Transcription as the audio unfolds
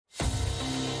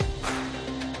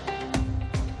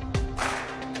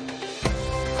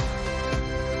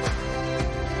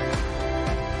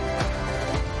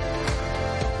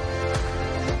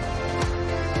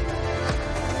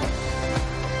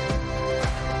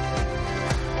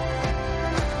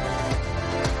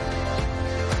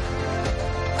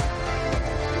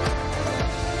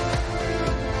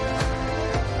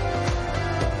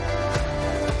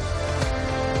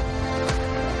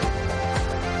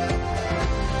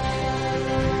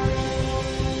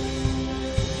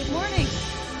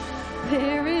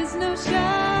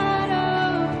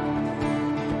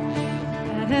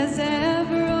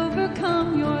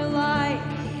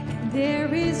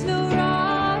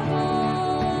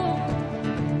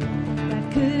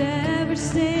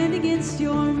stand against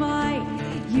your might.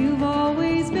 You've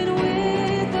always been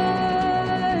with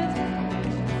us.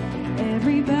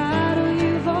 Every battle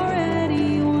you've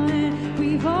already won.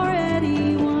 We've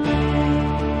already won.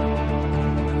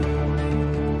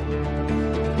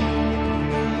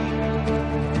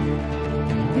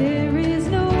 There is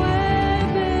no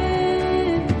weapon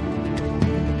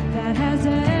that has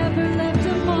ever left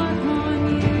a mark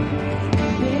on you.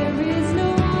 There is no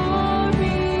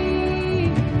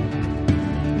army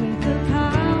with the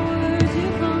power to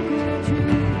conquer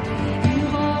truth.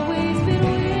 You've always been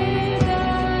with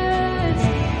us.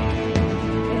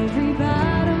 Every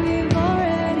battle you've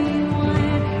already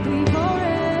won. We've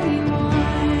already won.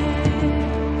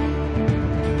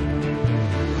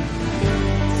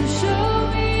 So show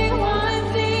me one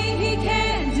thing he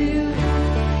can't do.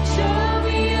 Show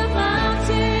me a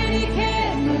mountain he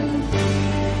can't move.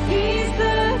 He's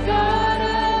the God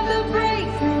of the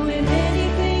breakthrough, and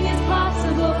anything is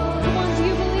possible. Come on, do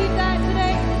you believe that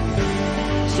today?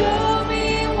 Show me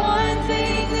one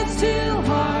thing that's too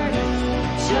hard.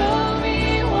 Show me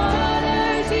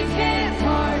waters he can't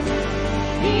part.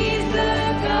 He's the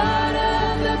God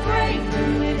of the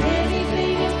breakthrough, and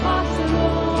anything is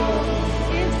possible.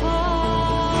 It's possible.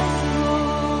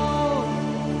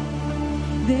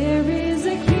 There is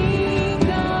a kingdom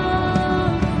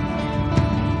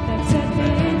that's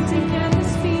advancing at the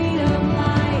speed of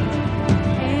light,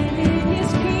 and in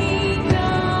his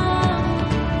kingdom,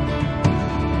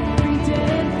 every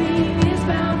dead thing is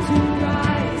bound to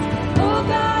rise. Oh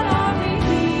God, our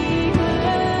Redeemer,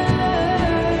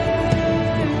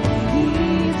 he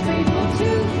is faithful to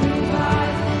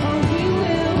revive. Oh, he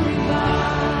will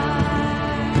revive.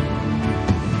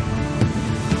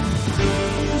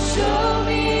 Show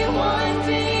me one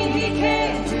thing he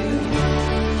can't do.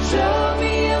 Show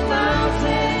me a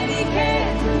mountain he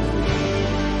can't move.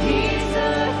 He's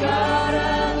the God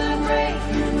of the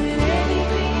breakthrough, and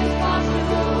anything is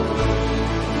possible.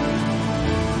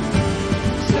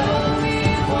 Show me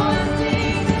one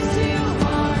thing that's too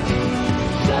hard.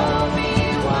 Show me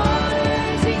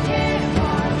waters he can't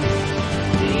part.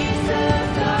 He's the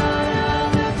God of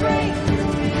the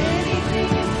breakthrough, and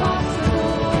anything is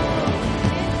possible.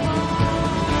 It's possible.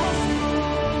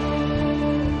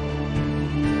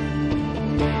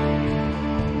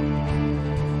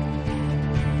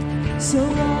 So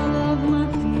all of my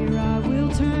fear I will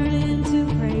turn into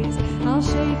praise. I'll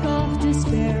shake off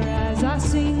despair as I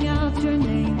sing out your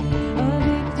name. A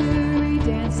victory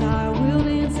dance I will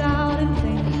dance out in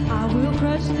faith. I will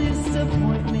crush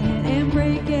disappointment and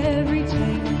break every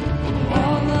chain.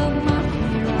 All of my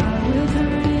fear I will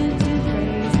turn into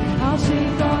praise. I'll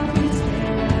shake off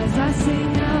despair as I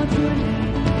sing out your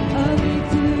name. A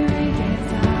victory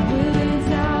dance I will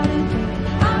dance out in faith.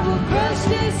 I will crush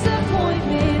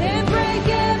disappointment and break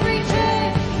every chain.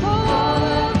 All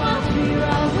of my fear I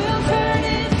will turn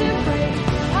into praise.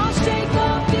 I'll shake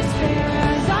off despair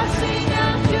as I sing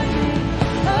out your name.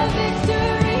 A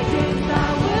victory dance I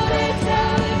will dance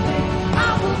out in faith. I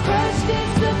will crush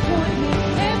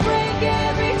disappointment and break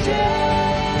every chain.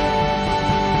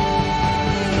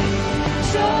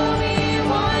 Show me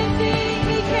one thing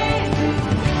he can't do.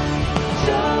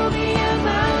 Show me a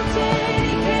mountain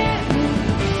he can't move.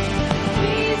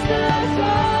 He's the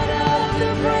God of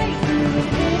the breakthrough, and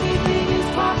anything is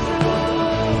possible.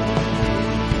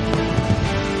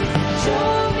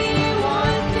 Show me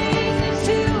one thing that's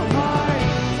too hard.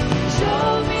 Show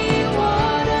me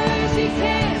waters he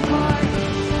can't part.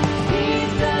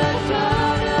 He's the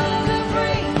God of the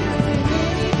breakthrough, and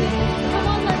anything. Come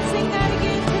on, let's sing that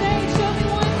again today. Show me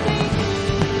one thing.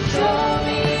 Show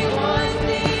me one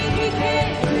thing he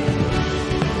can't do.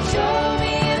 Show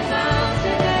me a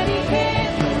mountain that he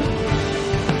can't move.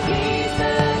 He's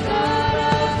the God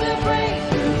of the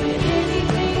breakthrough, and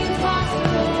anything is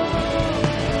possible.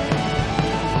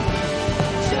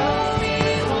 Show me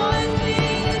one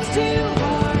thing that's too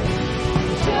hard.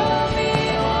 Show me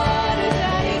waters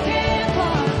that he can't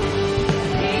part.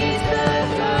 He's the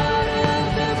God of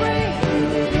the breakthrough,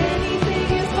 and anything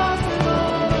is possible.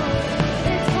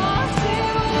 It's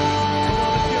possible.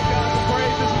 Give God the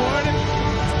praise this morning.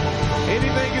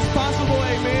 Anything is possible,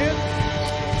 amen.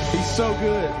 He's so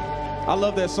good. I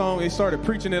love that song. They started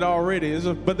preaching it already.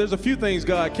 But there's a few things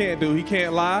God can't do. He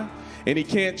can't lie, and he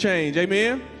can't change,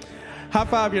 amen. High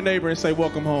five your neighbor and say,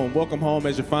 welcome home. Welcome home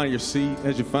as you find your seat,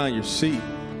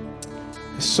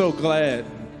 So glad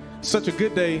Such a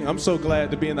good day. I'm so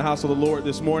glad to be in the house of the Lord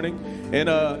this morning. And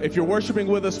if you're worshiping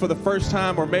with us for the first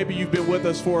time, or maybe you've been with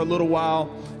us for a little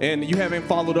while and you haven't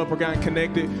followed up or gotten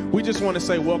connected, we just want to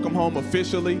say welcome home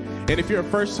officially. And if you're a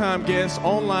first-time guest,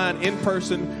 online, in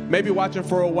person, maybe watching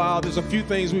for a while, there's a few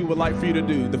things we would like for you to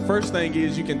do. The first thing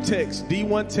is you can text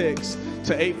D1 text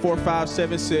to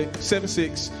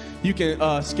 84576. You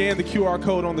can scan the QR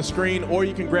code on the screen, or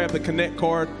you can grab the Connect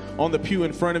card on the pew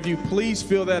in front of you. Please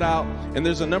fill that out, and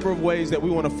there's a number of ways that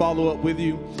we want to follow up with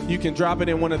you. You can drop it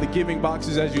in one of the giving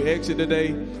boxes as you exit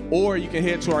today, or you can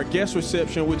head to our guest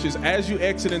reception, which is as you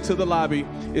exit into the lobby.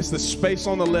 It's the space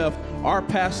on the left. Our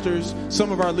pastors,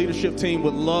 some of our leadership team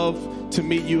would love to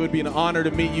meet you. It would be an honor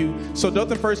to meet you. So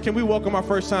Dothan First, can we welcome our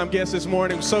first-time guests this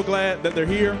morning? I'm so glad that they're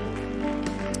here.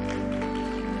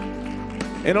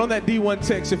 And on that D1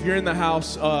 text, if you're in the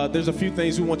house, there's a few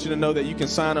things we want you to know that you can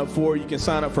sign up for. You can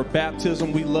sign up for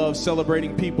baptism. We love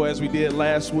celebrating people as we did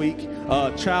last week.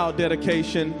 Child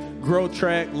dedication, grow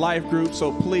track, life group.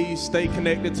 So please stay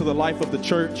connected to the life of the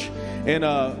church.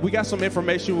 And we got some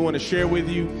information we want to share with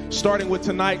you, starting with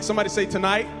tonight. Somebody say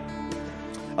tonight.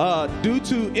 Due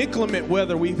to inclement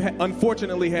weather, we've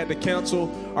unfortunately had to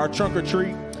cancel our trunk or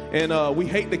treat. And we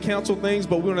hate to cancel things,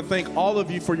 but we want to thank all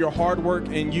of you for your hard work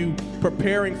and you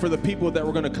preparing for the people that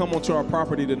were going to come onto our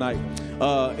property tonight.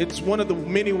 It's one of the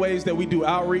many ways that we do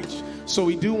outreach. So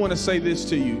we do want to say this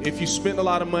to you. If you spent a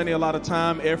lot of money, a lot of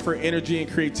time, effort, energy, and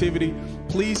creativity,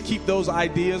 please keep those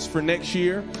ideas for next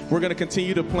year. We're going to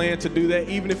continue to plan to do that.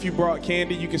 Even if you brought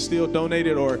candy, you can still donate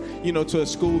it, or, to a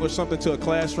school or something, to a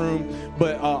classroom.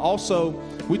 But also,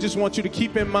 we just want you to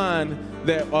keep in mind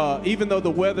that even though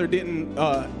the weather didn't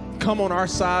come on our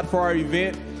side for our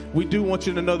event, we do want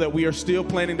you to know that we are still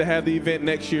planning to have the event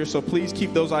next year. So please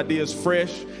keep those ideas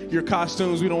fresh. Your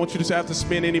costumes, we don't want you to have to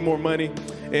spend any more money.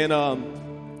 And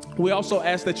we also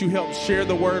ask that you help share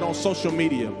the word on social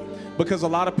media, because a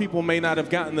lot of people may not have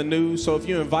gotten the news. So if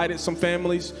you invited some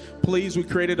families, please, we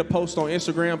created a post on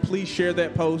Instagram. Please share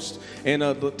that post and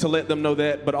to let them know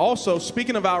that. But also,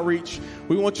 speaking of outreach,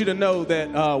 we want you to know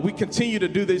that we continue to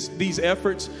do these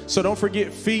efforts. So don't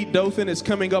forget, Feed Dothan is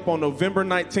coming up on November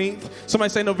 19th. Somebody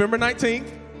say November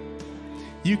 19th.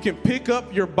 You can pick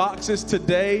up your boxes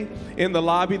today in the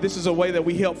lobby. This is a way that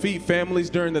we help feed families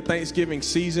during the Thanksgiving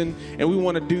season, and we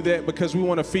want to do that because we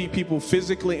want to feed people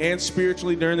physically and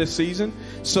spiritually during this season.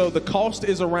 So the cost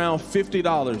is around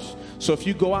 $50. So if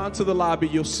you go out to the lobby,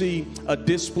 you'll see a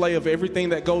display of everything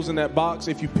that goes in that box.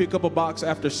 If you pick up a box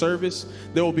after service,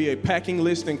 there will be a packing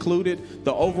list included.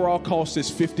 The overall cost is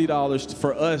 $50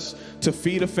 for us to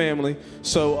feed a family.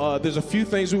 So there's a few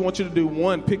things we want you to do.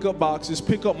 One, pick up boxes,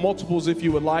 pick up multiples if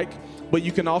you would like, but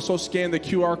you can also scan the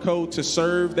QR code to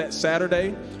serve that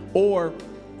Saturday. Or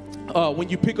when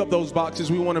you pick up those boxes,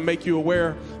 we want to make you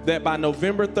aware that by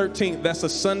November 13th, that's a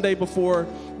Sunday before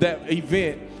that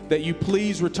event, that you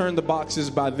please return the boxes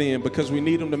by then, because we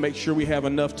need them to make sure we have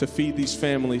enough to feed these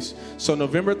families. So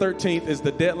November 13th is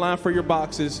the deadline for your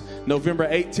boxes. November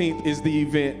 18th is the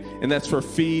event, and that's for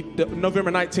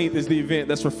November 19th is the event,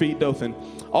 that's for Feed Dothan.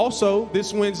 Also,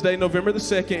 this Wednesday, November the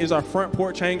 2nd, is our front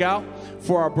porch hangout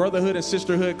for our brotherhood and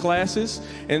sisterhood classes.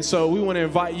 And so we want to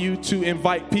invite you to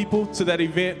invite people to that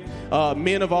event,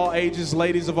 men of all ages,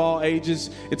 ladies of all ages.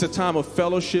 It's a time of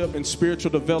fellowship and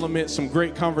spiritual development, some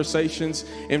great conversations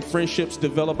and friendships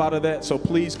develop out of that. So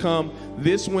please come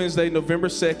this Wednesday, November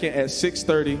 2nd at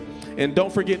 6:30. And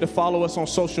don't forget to follow us on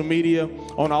social media,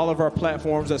 on all of our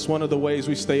platforms. That's one of the ways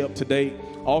we stay up to date.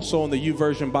 Also on the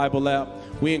YouVersion Bible app.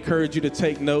 We encourage you to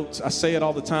take notes. I say it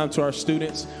all the time to our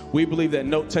students. We believe that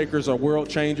note takers are world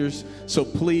changers. So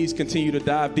please continue to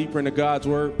dive deeper into God's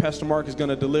word. Pastor Mark is going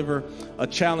to deliver a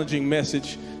challenging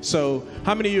message. So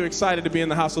how many of you are excited to be in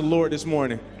the house of the Lord this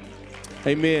morning?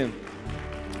 Amen.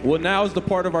 Well, now is the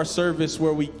part of our service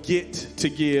where we get to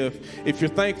give. If you're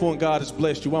thankful and God has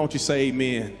blessed you, why don't you say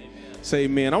amen? Say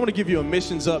amen. I want to give you a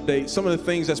missions update. Some of the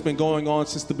things that's been going on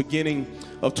since the beginning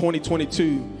of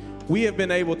 2022. We have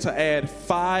been able to add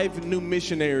 5 new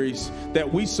missionaries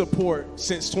that we support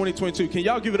since 2022. Can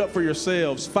y'all give it up for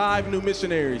yourselves? 5 new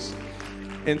missionaries.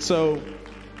 And so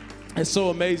it's so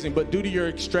amazing. But due to your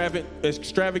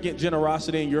extravagant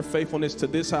generosity and your faithfulness to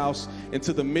this house and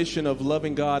to the mission of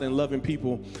loving God and loving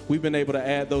people, we've been able to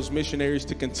add those missionaries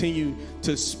to continue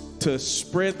to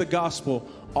spread the gospel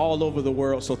all over the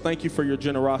world. So thank you for your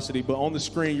generosity. But on the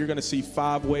screen, you're going to see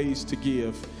 5 ways to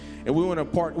give. And we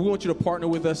want you to partner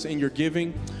with us in your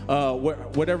giving,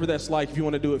 whatever that's like, if you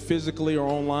want to do it physically or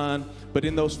online. But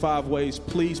in those 5 ways,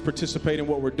 please participate in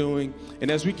what we're doing.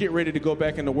 And as we get ready to go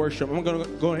back into worship, I'm going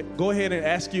to go ahead and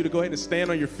ask you to go ahead and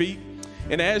stand on your feet.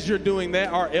 And as you're doing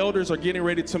that, our elders are getting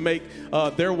ready to make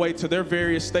their way to their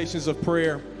various stations of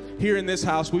prayer. Here in this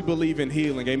house, we believe in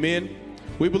healing. Amen.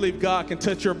 We believe God can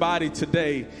touch your body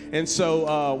today. And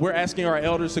so we're asking our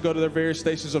elders to go to their various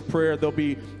stations of prayer. They'll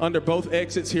be under both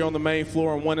exits here on the main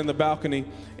floor and one in the balcony.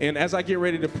 And as I get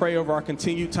ready to pray over our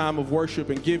continued time of worship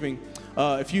and giving,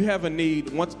 if you have a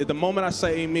need, at the moment I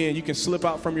say amen, you can slip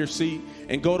out from your seat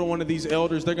and go to one of these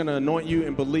elders. They're going to anoint you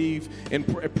and believe and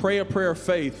pray a prayer of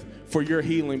faith for your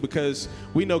healing, because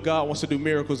we know God wants to do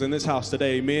miracles in this house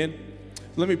today. Amen.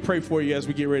 Let me pray for you as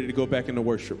we get ready to go back into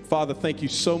worship. Father, thank you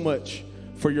so much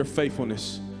for your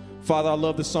faithfulness. Father, I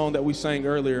love the song that we sang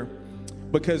earlier,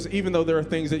 because even though there are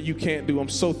things that you can't do, I'm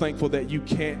so thankful that you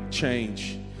can't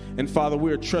change. And Father,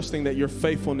 we are trusting that your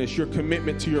faithfulness, your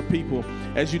commitment to your people,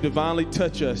 as you divinely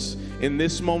touch us in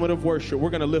this moment of worship, we're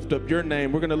going to lift up your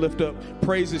name. We're going to lift up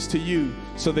praises to you,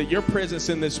 so that your presence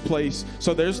in this place,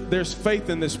 so there's faith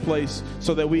in this place,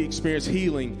 so that we experience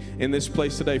healing in this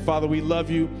place today. Father, we love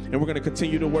you, and we're going to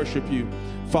continue to worship you.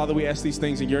 Father, we ask these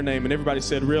things in your name. And everybody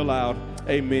said real loud,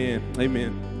 amen,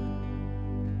 amen.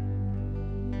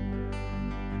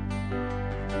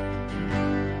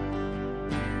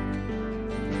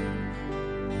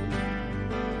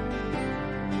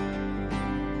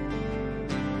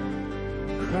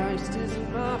 Christ is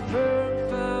my firm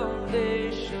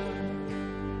foundation.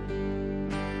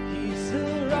 He's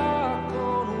the rock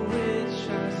on which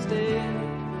I stand.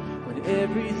 When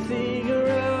everything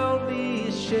around me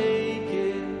is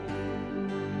shaking,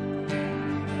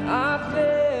 I've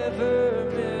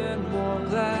never been more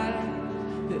glad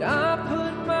that I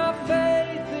put my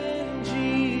faith in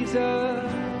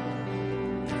Jesus.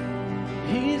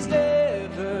 He's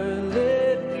never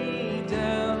let me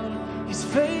down. He's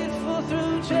faithful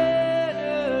through generations.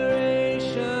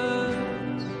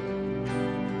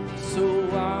 So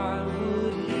why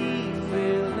would he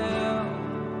fail now?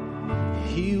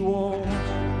 He won't.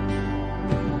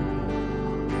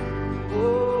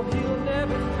 Oh, he'll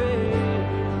never fail.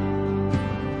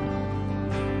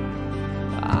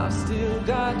 I've still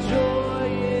got joy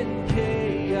in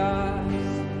chaos.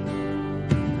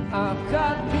 I've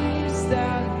got peace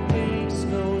that makes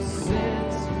no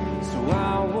sense. So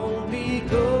I won't be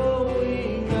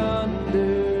going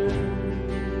under.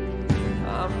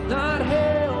 I'm not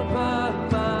held by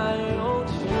my own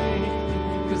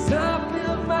strength, 'cause I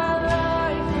built my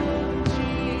life in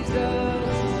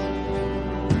Jesus.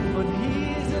 But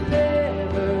he's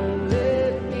never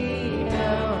let me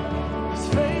down. He's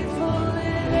faithful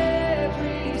in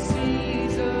every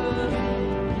season.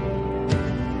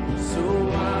 So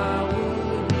why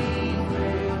would he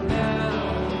fail now?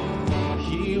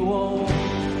 He won't.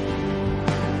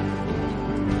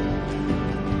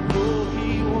 Oh,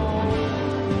 he won't.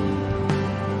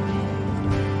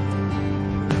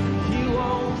 He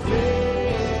won't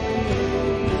fail.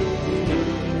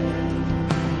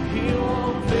 He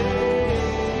won't fail.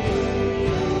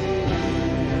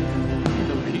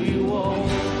 No, he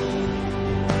won't.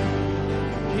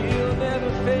 He'll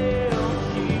never fail.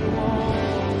 He won't.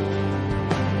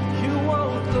 You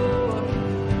won't, Lord.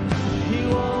 He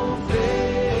won't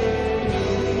fail.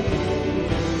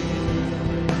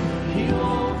 He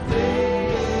won't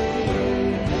fail.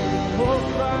 Oh,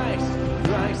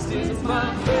 Christ is my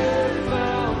firm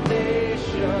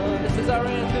foundation. This is our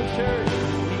anthem, church.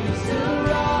 He's the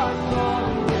rock on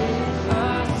which I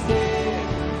stand.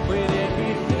 When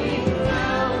everything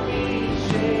around me is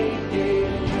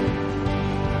shaking,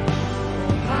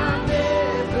 I've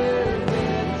never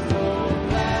been so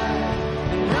glad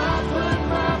that I put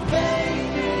my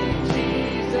faith in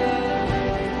Jesus.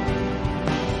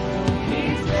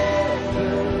 He's never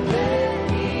let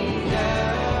me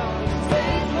down. He's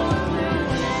faithful through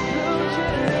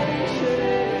generations.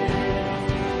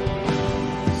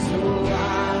 So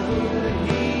why would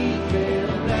he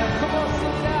fail now? Come on,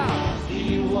 sing it out.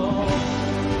 He won't.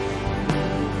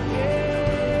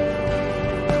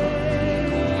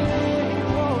 He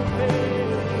won't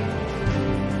fail.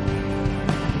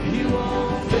 He won't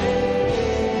fail.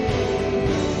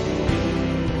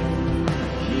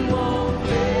 He won't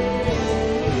fail.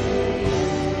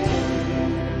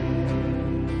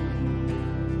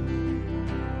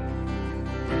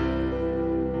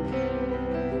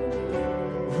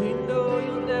 We know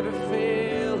you'll never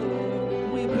fail.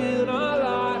 We build our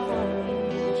life on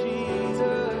you,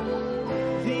 Jesus,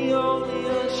 the only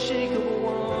unshakable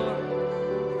one.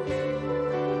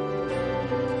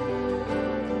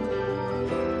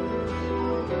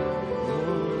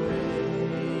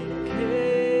 Rain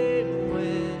came,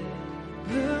 wind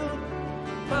blew.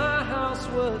 My house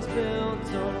was built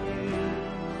on you,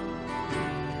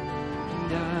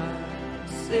 and I'm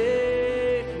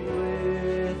safe where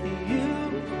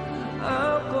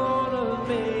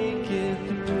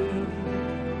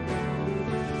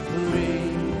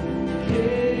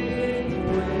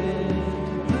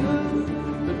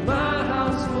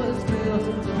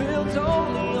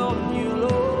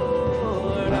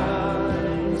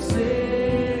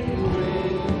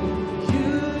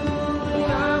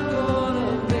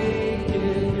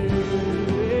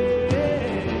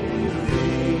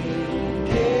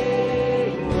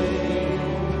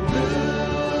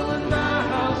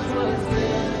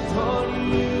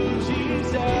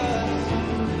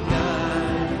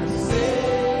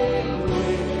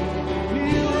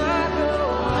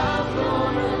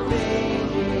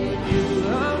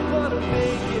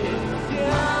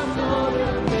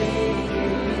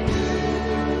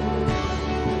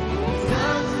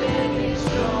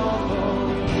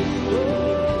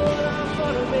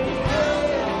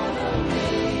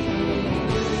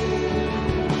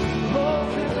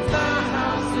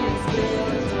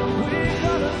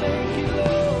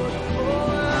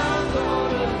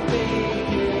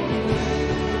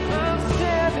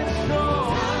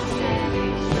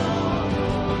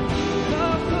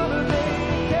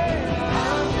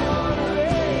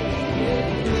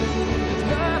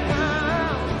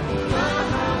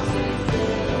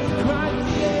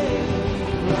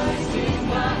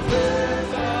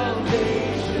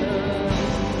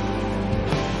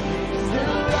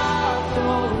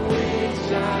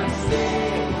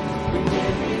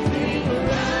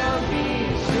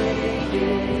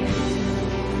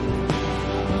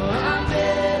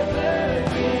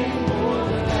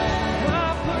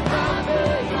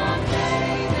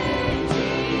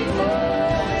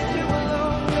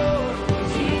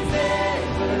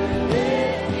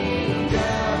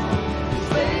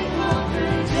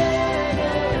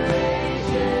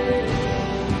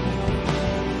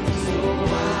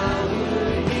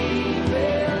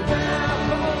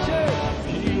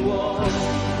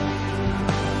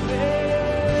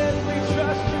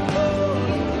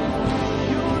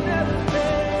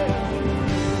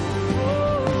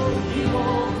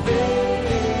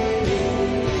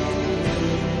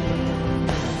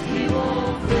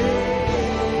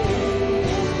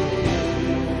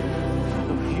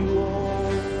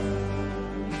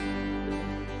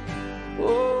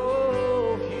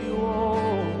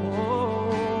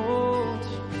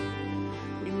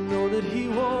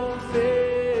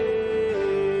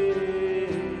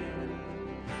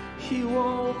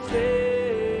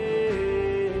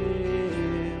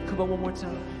about one more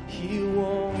time? He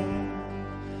won't.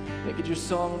 Make it your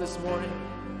song this morning.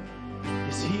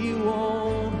 Yes, He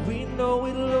won't. We know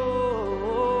it,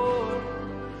 Lord.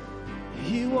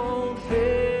 He won't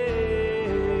fail.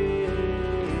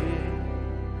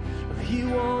 He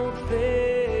won't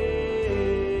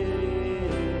fail.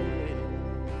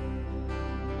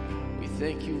 We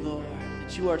thank you, Lord,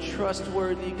 that you are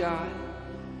trustworthy, God.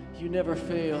 You never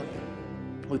fail.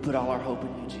 We put all our hope in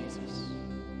you, Jesus.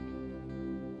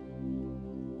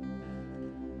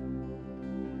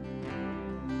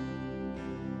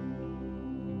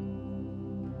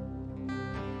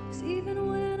 'Cause even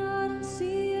when I don't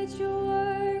see it, you're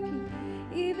working.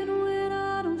 Even when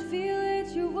I don't feel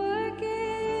it, you're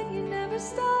working. You never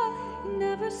stop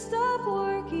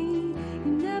working.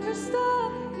 You never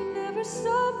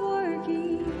stop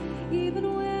working.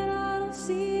 Even when I don't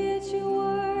see it, you're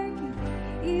working.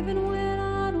 Even when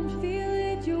I don't feel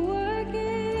it, you're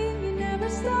working. You never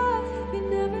stop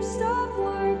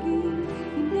working.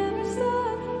 You never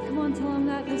stop. Come on, tell him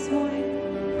that this morning.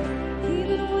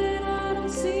 Even when I don't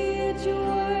see it, you're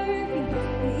working.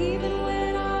 Even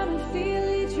when I don't feel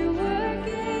it, you're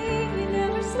working. You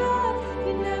never stop working.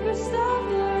 You never stop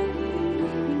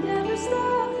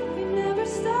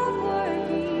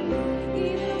working.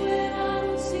 Even when I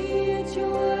don't see it, you're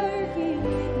working.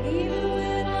 Even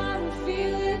when I don't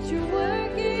feel it, you're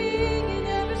working. You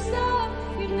never stop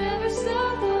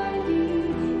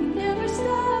working.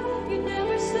 You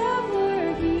never stop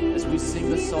working. As we sing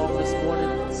this song this morning,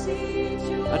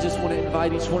 I just want to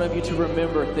invite each one of you to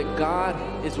remember that God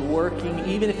is working,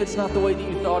 even if it's not the way that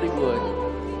you thought He would.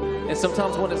 And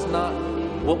sometimes when it's not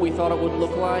what we thought it would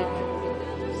look like,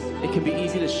 it can be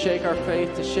easy to shake our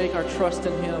faith, to shake our trust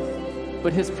in Him.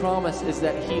 But His promise is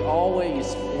that He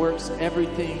always works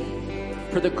everything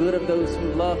for the good of those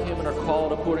who love Him and are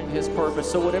called according to His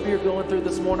purpose. So whatever you're going through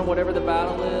this morning, whatever the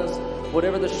battle is,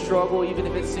 whatever the struggle, even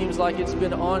if it seems like it's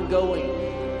been ongoing,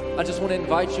 I just want to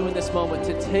invite you in this moment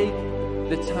to take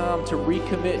the time to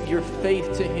recommit your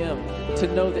faith to Him, to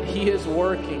know that He is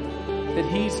working, that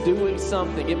He's doing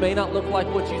something. It may not look like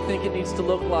what you think it needs to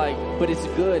look like, but it's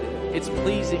good, it's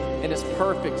pleasing, and it's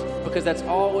perfect, because that's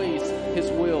always His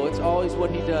will. It's always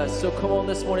what He does. So come on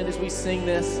this morning as we sing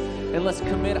this, and let's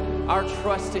commit our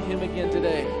trust to Him again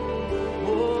today.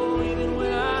 Oh, even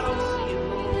when I don't see it,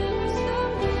 Lord.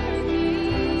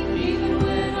 Even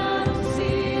when I don't see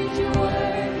it, you're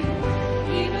working.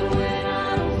 Even when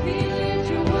I don't feel it,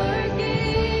 you're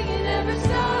working. You never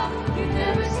stop working. You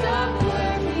never stop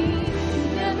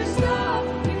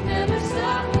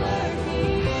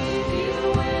working. Even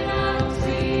when I don't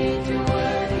see it, you're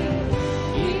working.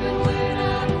 Even when I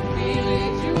don't feel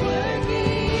it, you're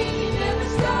working. You never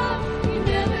stop working. You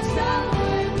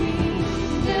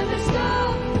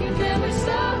never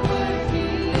stop working.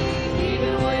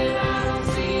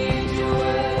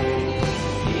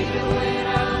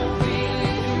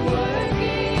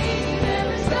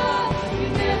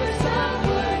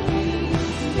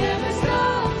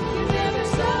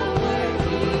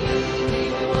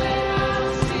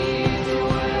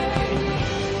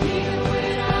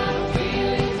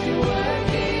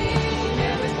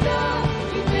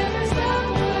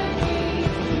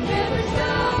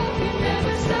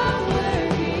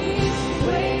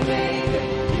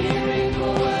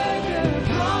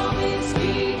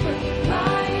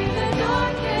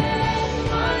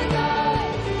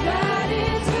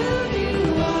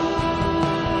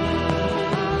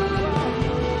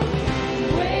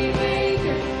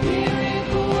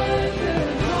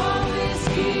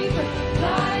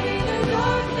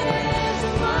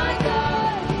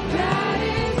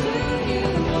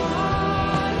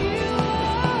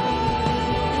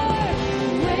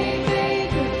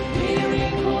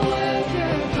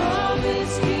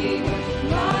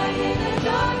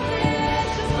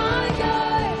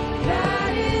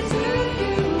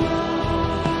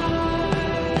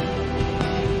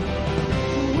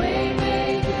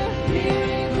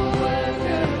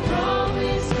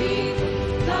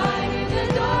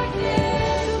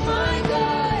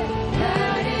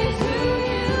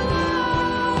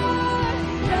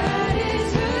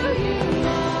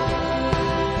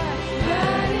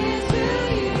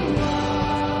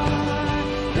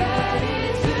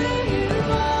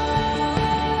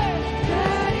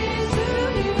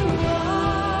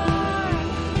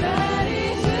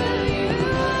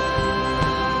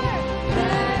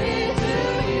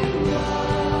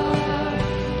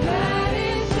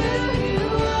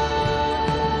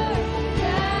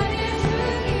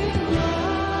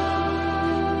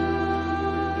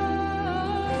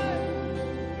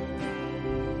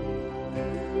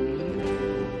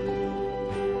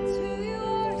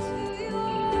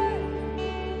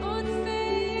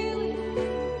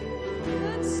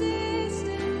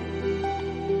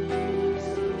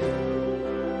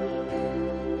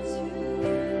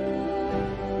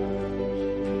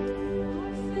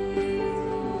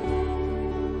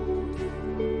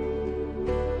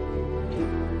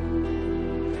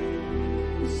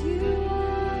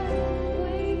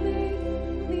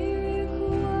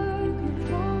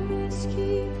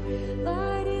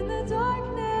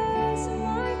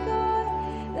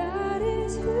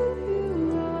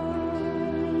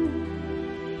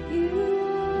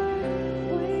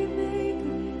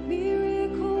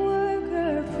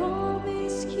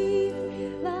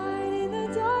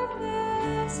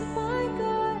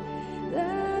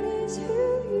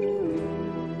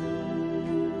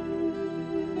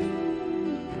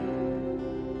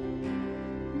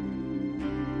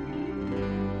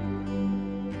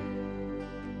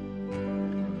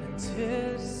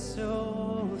 'Tis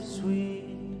so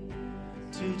sweet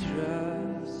to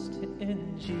trust in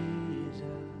Jesus,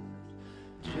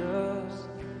 just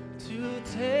to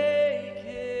take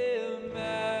him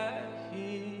at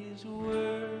his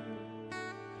word,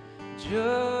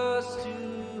 just to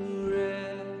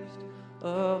rest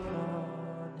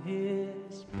upon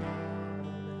his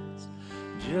promise,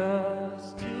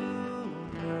 just to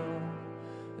know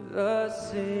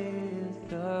thus saith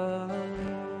the Lord.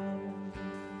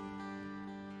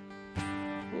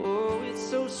 Oh, it's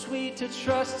so sweet to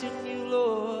trust in you,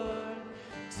 Lord.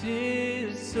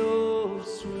 'Tis so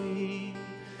sweet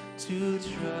to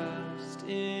trust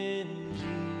in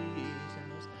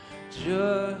Jesus,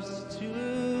 just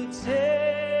to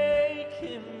take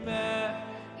him at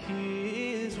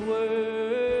his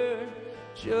word,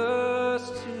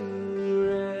 just to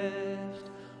rest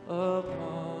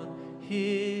upon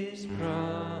his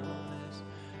promise,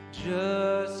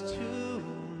 just to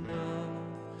know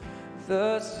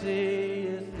thus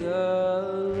saith the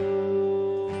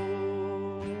Lord.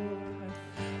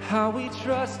 How we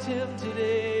trust him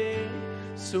today,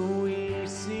 so we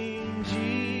sing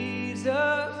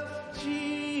Jesus,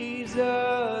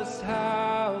 Jesus,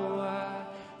 how I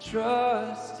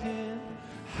trust him,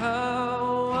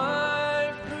 how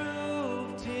I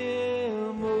proved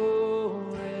him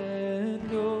o'er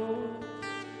and o'er.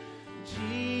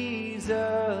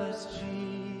 Jesus,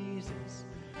 Jesus,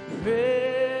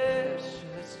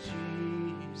 precious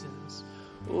Jesus,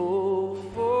 oh,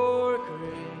 for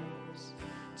grace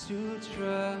to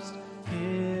trust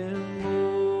him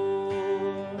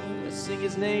more. Let's sing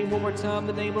his name one more time,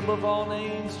 the name above all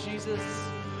names, Jesus.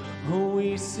 Oh,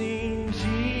 we sing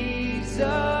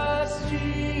Jesus,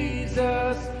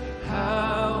 Jesus,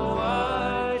 how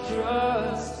I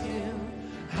trust him,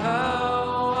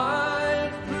 how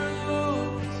I've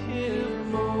proved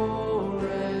him o'er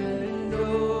and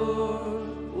o'er.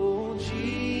 Oh,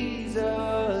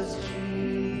 Jesus,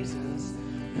 Jesus,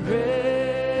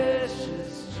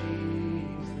 precious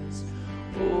Jesus,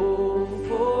 oh,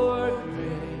 for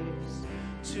grace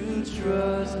to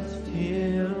trust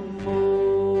him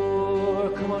more.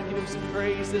 Come on, give him some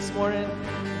praise this morning.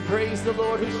 Praise the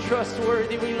Lord who's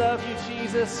trustworthy. We love you,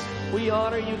 Jesus. We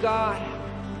honor you, God.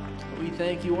 We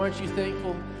thank you. Aren't you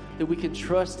thankful that we can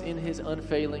trust in his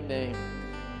unfailing name?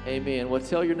 Amen. Well,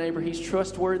 tell your neighbor he's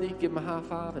trustworthy. Give him a high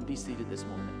five and be seated this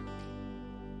morning.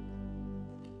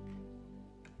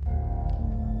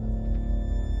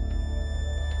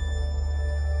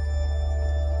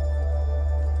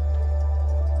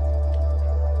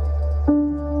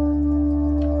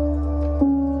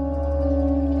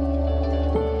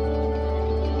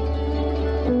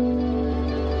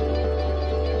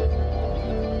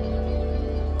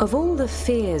 Of all the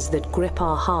fears that grip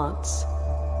our hearts,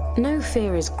 no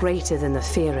fear is greater than the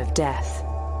fear of death.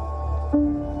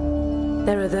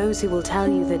 There are those who will tell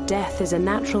you that death is a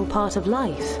natural part of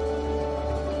life.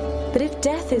 But if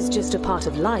death is just a part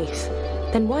of life,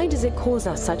 then why does it cause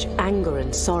us such anger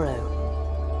and sorrow?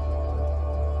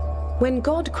 When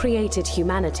God created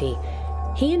humanity,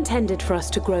 he intended for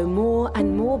us to grow more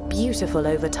and more beautiful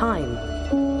over time.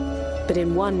 But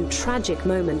in one tragic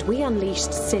moment, we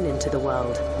unleashed sin into the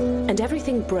world, and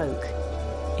everything broke,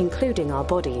 including our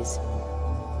bodies.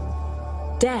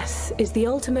 Death is the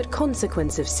ultimate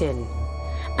consequence of sin,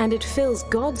 and it fills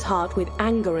God's heart with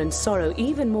anger and sorrow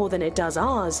even more than it does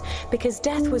ours, because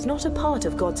death was not a part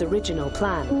of God's original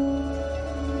plan.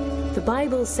 The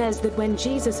Bible says that when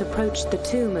Jesus approached the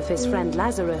tomb of his friend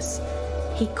Lazarus,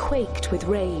 he quaked with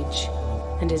rage,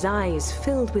 and his eyes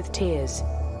filled with tears.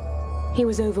 He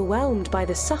was overwhelmed by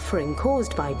the suffering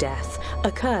caused by death,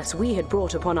 a curse we had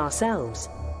brought upon ourselves.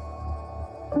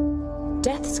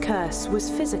 Death's curse was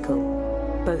physical.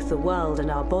 Both the world and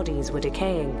our bodies were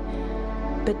decaying.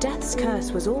 But death's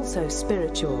curse was also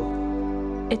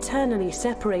spiritual, eternally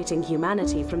separating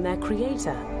humanity from their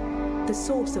Creator, the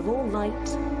source of all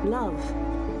light, love,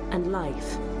 and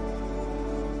life.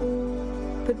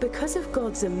 But because of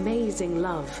God's amazing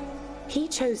love, he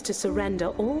chose to surrender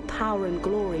all power and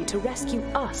glory to rescue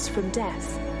us from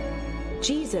death.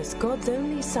 Jesus, God's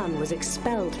only Son, was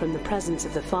expelled from the presence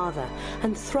of the Father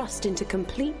and thrust into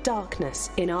complete darkness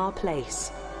in our place.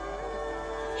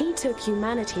 He took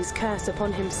humanity's curse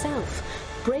upon himself,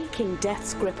 breaking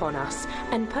death's grip on us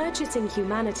and purchasing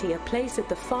humanity a place at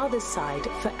the Father's side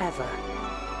forever.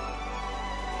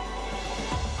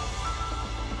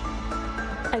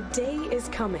 A day is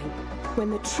coming when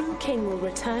the true King will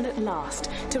return at last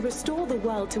to restore the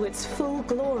world to its full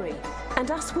glory,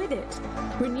 and us with it,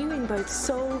 renewing both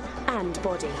soul and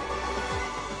body.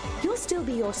 You'll still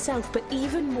be yourself, but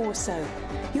even more so,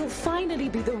 you'll finally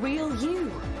be the real you.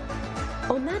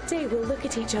 On that day we'll look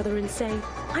at each other and say,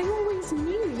 I always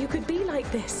knew you could be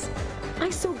like this. I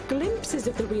saw glimpses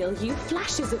of the real you,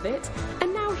 flashes of it,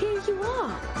 and now here you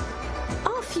are.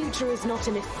 Our future is not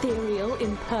an ethereal,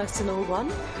 impersonal one.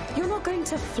 You're not going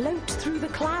to float through the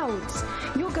clouds.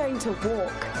 You're going to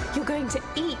walk. You're going to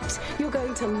eat. You're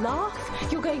going to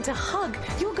laugh. You're going to hug.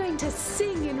 You're going to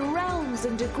sing in realms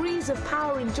and degrees of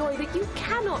power and joy that you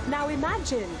cannot now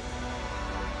imagine.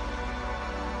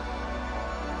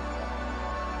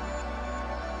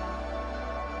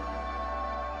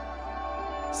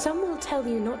 Some will tell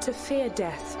you not to fear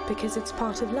death because it's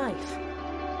part of life.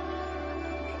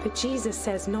 But Jesus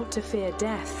says not to fear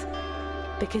death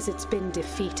because it's been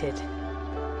defeated.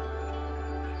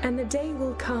 And the day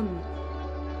will come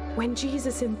when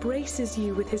Jesus embraces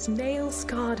you with his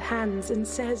nail-scarred hands and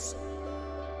says,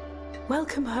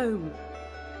 welcome home.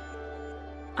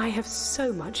 I have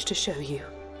so much to show you.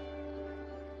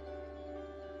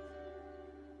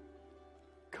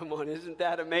 Come on, isn't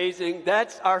that amazing?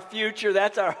 That's our future.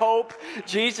 That's our hope.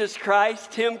 Jesus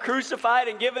Christ, him crucified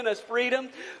and given us freedom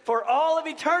for all of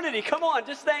eternity. Come on,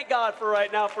 just thank God for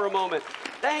right now for a moment.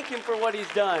 Thank him for what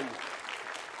he's done.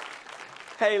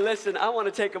 Hey, listen, I want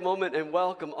to take a moment and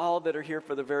welcome all that are here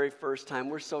for the very first time.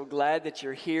 We're so glad that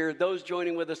you're here. Those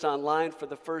joining with us online for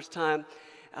the first time,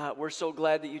 we're so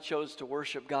glad that you chose to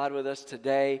worship God with us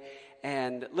today.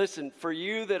 And listen, for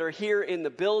you that are here in the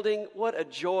building, what a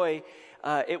joy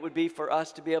it would be for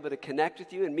us to be able to connect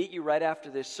with you and meet you right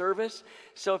after this service.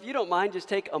 So if you don't mind, just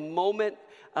take a moment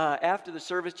after the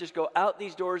service. Just go out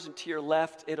these doors and to your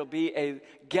left. It'll be a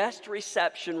guest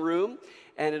reception room,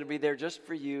 and it'll be there just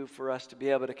for you, for us to be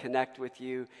able to connect with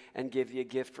you and give you a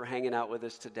gift for hanging out with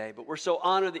us today. But we're so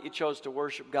honored that you chose to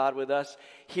worship God with us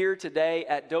here today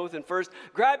at Dothan First.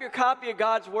 Grab your copy of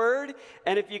God's Word,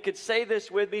 and if you could say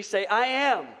this with me, say, I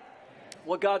am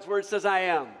what God's Word says I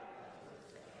am.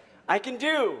 I can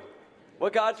do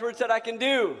what God's Word said I can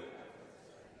do.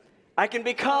 I can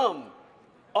become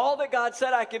all that God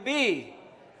said I could be.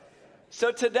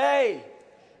 So today,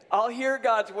 I'll hear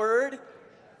God's Word,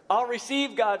 I'll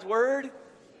receive God's Word,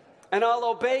 and I'll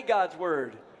obey God's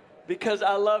Word because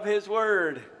I love His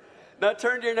Word. Now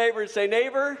turn to your neighbor and say,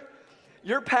 neighbor,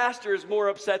 your pastor is more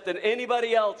upset than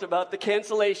anybody else about the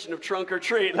cancellation of trunk or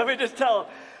treat. Let me just tell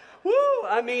him. Woo!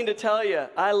 I mean to tell you,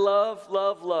 I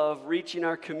love reaching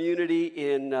our community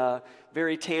in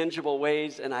very tangible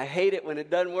ways, and I hate it when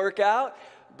it doesn't work out,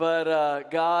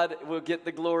 but God will get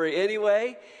the glory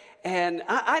anyway. And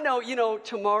I know,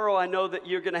 tomorrow I know that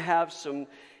you're going to have some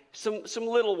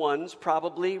little ones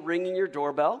probably ringing your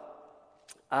doorbell,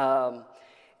 and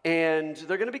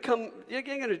they're going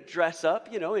to dress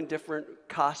up, in different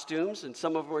costumes, and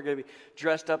some of them are going to be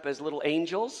dressed up as little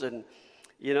angels, and,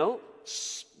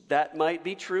 that might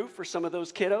be true for some of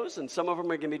those kiddos, and some of them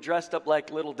are going to be dressed up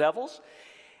like little devils.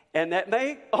 And that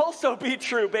may also be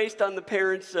true based on the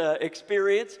parents'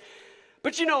 experience.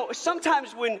 But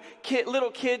sometimes when cute little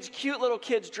kids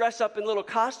dress up in little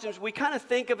costumes, we kind of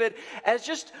think of it as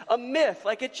just a myth.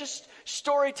 Like it's just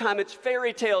story time. It's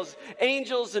fairy tales.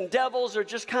 Angels and devils are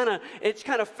just it's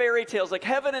kind of fairy tales. Like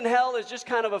heaven and hell is just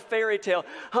kind of a fairy tale.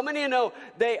 How many of you know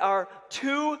they are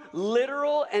two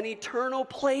literal and eternal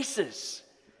places?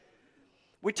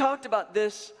 We talked about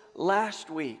this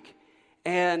last week,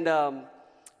 and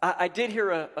I did hear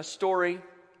a story.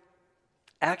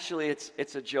 Actually,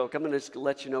 it's a joke. I'm going to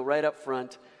let you know right up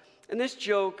front. And this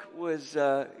joke was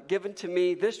given to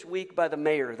me this week by the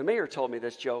mayor. The mayor told me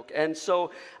this joke. And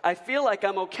so I feel like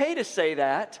I'm okay to say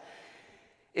that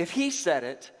if he said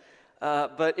it.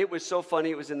 But it was so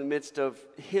funny. It was in the midst of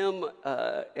him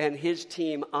and his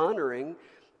team honoring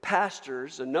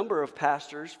pastors, a number of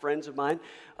pastors, friends of mine,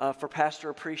 for Pastor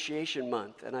Appreciation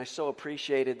Month. And I so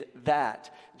appreciated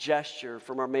that gesture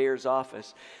from our mayor's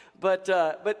office. But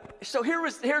so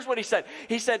here's what he said.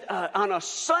 He said, on a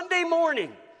Sunday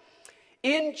morning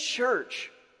in church,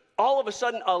 all of a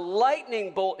sudden a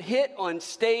lightning bolt hit on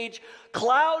stage,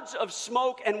 clouds of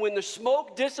smoke, and when the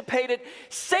smoke dissipated,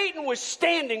 Satan was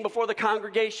standing before the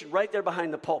congregation right there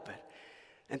behind the pulpit.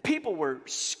 And people were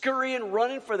scurrying,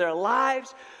 running for their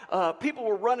lives. People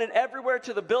were running everywhere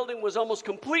till the building was almost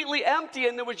completely empty.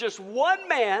 And there was just one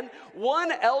man,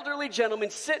 one elderly gentleman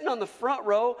sitting on the front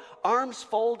row, arms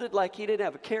folded like he didn't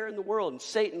have a care in the world. And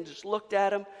Satan just looked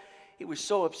at him. He was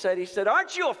so upset. He said,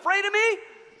 "Aren't you afraid of me?"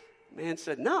 The man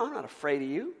said, "No, I'm not afraid of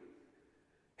you."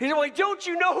 He said, "Well, don't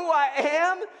you know who I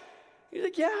am?" He's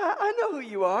like, "Yeah, I know who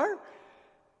you are."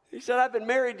 He said, "I've been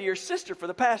married to your sister for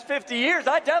the past 50 years.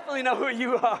 I definitely know who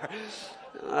you are."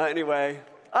 Anyway,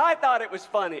 I thought it was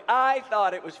funny.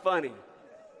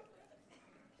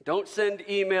 Don't send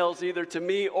emails either to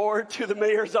me or to the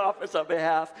mayor's office on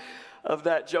behalf of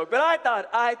that joke. But I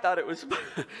thought it was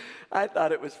I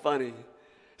thought it was funny.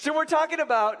 So we're talking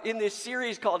about, in this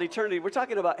series called Eternity, we're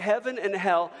talking about heaven and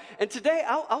hell. And today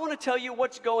I want to tell you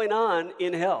what's going on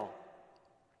in hell,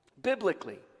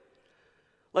 biblically.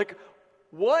 Like,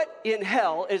 what in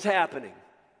hell is happening?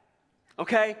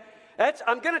 Okay?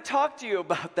 I'm going to talk to you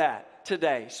about that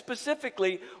today,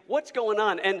 specifically what's going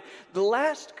on. And the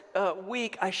last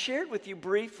week I shared with you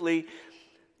briefly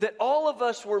that all of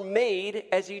us were made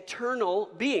as eternal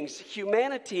beings.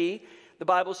 Humanity, the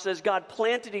Bible says, God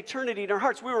planted eternity in our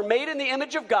hearts. We were made in the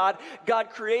image of God. God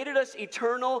created us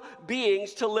eternal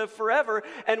beings to live forever.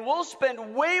 And we'll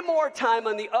spend way more time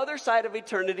on the other side of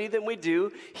eternity than we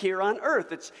do here on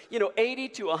earth. It's, 80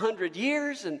 to 100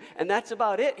 years, and that's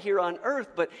about it here on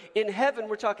earth. But in heaven,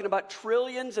 we're talking about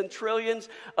trillions and trillions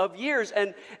of years.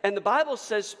 And the Bible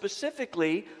says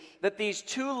specifically that these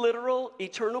two literal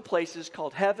eternal places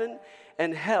called heaven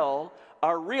and hell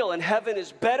are real, and heaven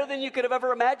is better than you could have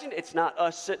ever imagined. It's not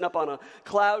us sitting up on a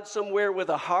cloud somewhere with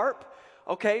a harp,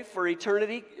 okay, for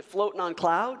eternity, floating on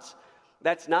clouds.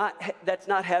 That's not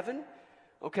heaven,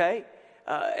 okay?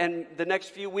 And the next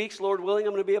few weeks, Lord willing,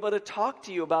 I'm going to be able to talk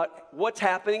to you about what's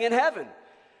happening in heaven,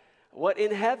 what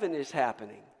in heaven is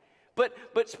happening. But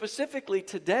specifically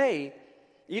today,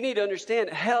 you need to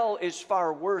understand hell is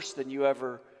far worse than you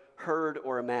ever heard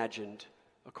or imagined,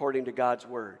 according to God's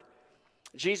word.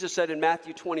 Jesus said in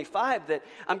Matthew 25 that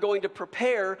I'm going to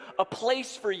prepare a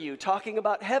place for you, talking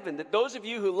about heaven, that those of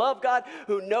you who love God,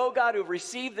 who know God, who've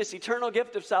received this eternal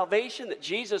gift of salvation that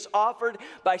Jesus offered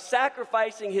by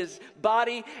sacrificing his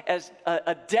body as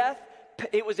a death,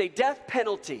 it was a death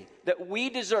penalty that we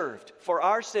deserved for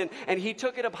our sin, and he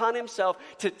took it upon himself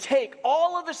to take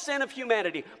all of the sin of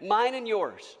humanity, mine and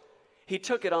yours. He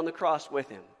took it on the cross with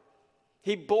him.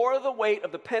 He bore the weight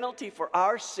of the penalty for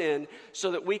our sin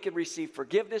so that we could receive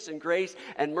forgiveness and grace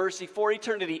and mercy for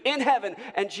eternity in heaven.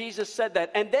 And Jesus said that.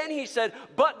 And then he said,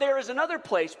 but there is another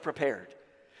place prepared.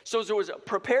 So there was a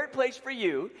prepared place for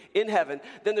you in heaven.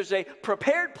 Then there's a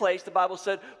prepared place, the Bible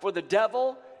said, for the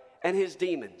devil and his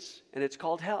demons. And it's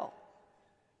called hell.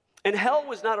 And hell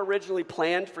was not originally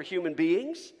planned for human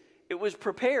beings. It was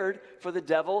prepared for the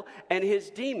devil and his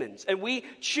demons. And we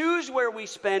choose where we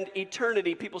spend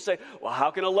eternity. People say, well,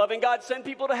 how can a loving God send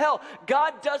people to hell?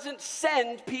 God doesn't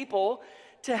send people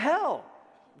to hell.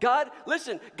 God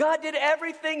did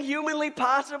everything humanly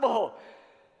possible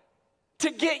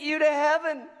to get you to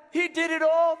heaven. He did it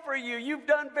all for you. You've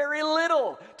done very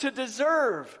little to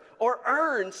deserve or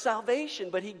earn salvation,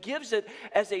 but he gives it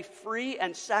as a free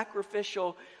and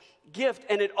sacrificial gift,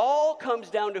 and it all comes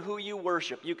down to who you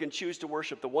worship. You can choose to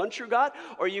worship the one true God,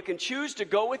 or you can choose to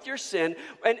go with your sin,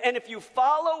 and if you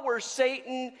follow where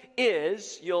Satan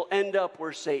is, you'll end up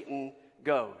where Satan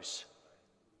goes.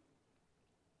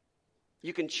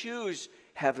 You can choose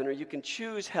heaven or you can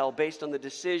choose hell based on the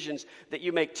decisions that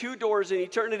you make. Two doors in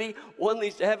eternity, one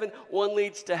leads to heaven, one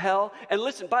leads to hell. And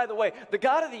listen, by the way, the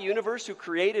God of the universe who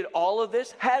created all of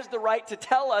this has the right to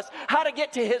tell us how to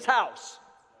get to his house.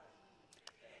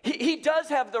 He does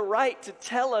have the right to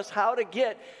tell us how to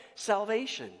get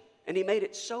salvation. And he made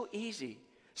it so easy.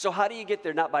 So how do you get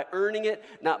there? Not by earning it,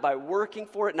 not by working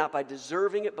for it, not by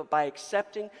deserving it, but by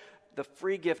accepting the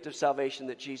free gift of salvation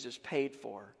that Jesus paid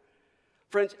for.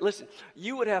 Friends, listen,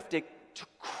 you would have to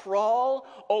crawl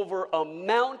over a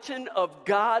mountain of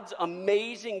God's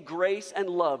amazing grace and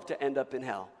love to end up in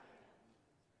hell.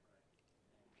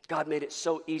 God made it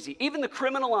so easy. Even the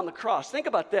criminal on the cross, think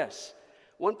about this.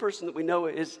 One person that we know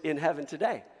is in heaven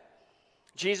today.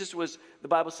 Jesus was, the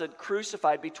Bible said,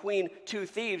 crucified between two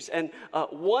thieves, and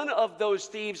one of those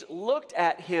thieves looked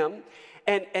at him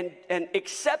and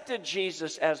accepted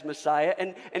Jesus as Messiah.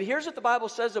 And here's what the Bible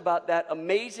says about that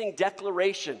amazing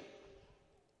declaration.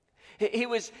 He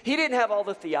didn't have all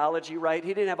the theology right.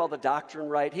 He didn't have all the doctrine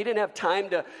right. He didn't have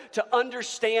time to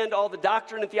understand all the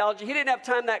doctrine and theology. He didn't have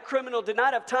time, that criminal did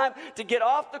not have time to get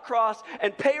off the cross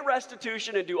and pay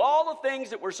restitution and do all the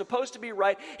things that were supposed to be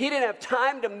right. He didn't have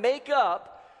time to make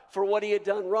up for what he had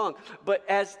done wrong. But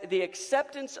as the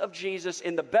acceptance of Jesus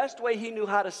in the best way he knew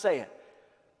how to say it,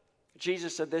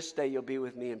 Jesus said, this day you'll be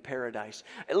with me in paradise.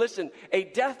 And listen, a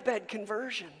deathbed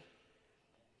conversion.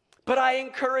 But I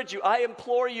encourage you, I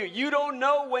implore you, you don't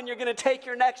know when you're going to take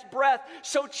your next breath.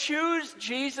 So choose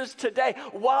Jesus today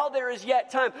while there is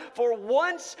yet time. For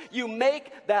once you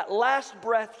make that last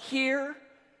breath here,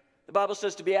 the Bible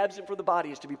says to be absent from the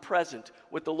body is to be present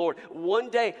with the Lord.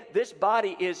 One day, this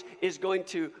body is going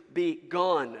to be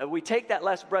gone. We take that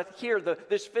last breath here,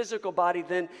 this physical body,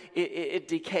 then it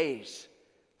decays.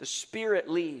 The spirit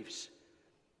leaves.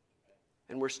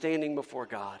 And we're standing before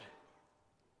God.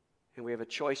 And we have a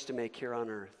choice to make here on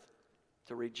earth.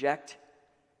 To reject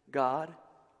God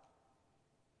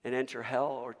and enter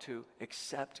hell, or to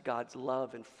accept God's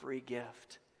love and free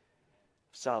gift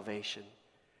of salvation.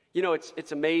 You know,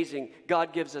 it's amazing.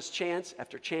 God gives us chance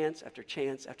after chance after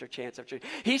chance after chance after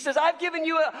chance. He says, I've given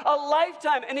you a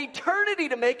lifetime, an eternity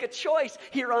to make a choice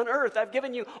here on earth. I've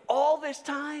given you all this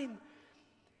time.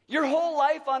 Your whole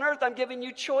life on earth, I'm giving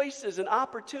you choices and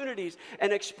opportunities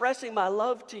and expressing my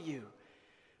love to you.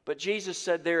 But Jesus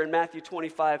said there in Matthew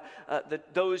 25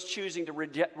 that those choosing to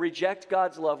reject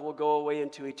God's love will go away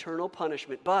into eternal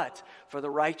punishment. But for the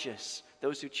righteous,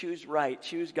 those who choose right,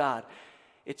 choose God,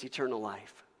 it's eternal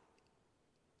life.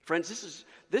 Friends,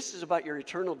 this is about your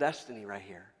eternal destiny right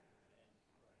here.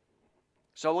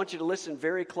 So I want you to listen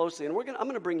very closely. And I'm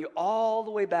going to bring you all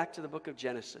the way back to the book of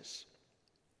Genesis.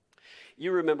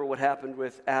 You remember what happened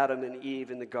with Adam and Eve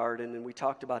in the garden, and we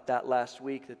talked about that last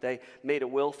week, that they made a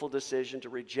willful decision to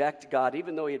reject God,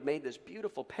 even though he had made this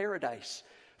beautiful paradise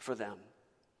for them.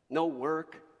 No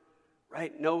work,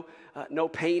 right? No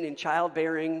pain in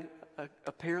childbearing,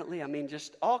 apparently. I mean,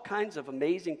 just all kinds of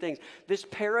amazing things. This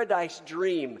paradise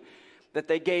dream that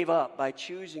they gave up by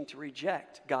choosing to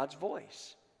reject God's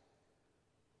voice.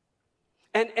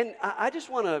 And I just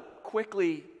want to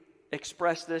quickly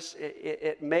express this.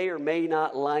 It may or may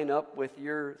not line up with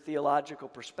your theological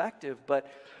perspective, but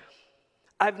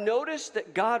I've noticed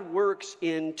that God works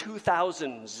in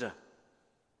 2000s.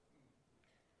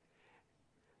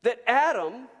 That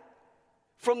Adam,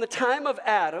 from the time of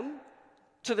Adam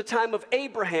to the time of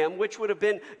Abraham, which would have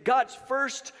been God's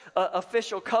first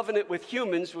official covenant with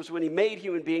humans, was when he made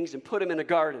human beings and put them in a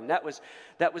garden. That was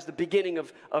the beginning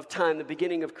of time, the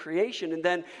beginning of creation.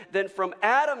 And then from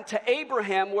Adam to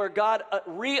Abraham, where God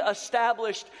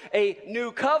reestablished a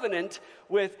new covenant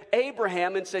with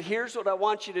Abraham and said, here's what I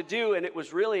want you to do. And it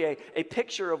was really a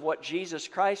picture of what Jesus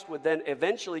Christ would then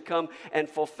eventually come and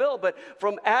fulfill. But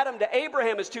from Adam to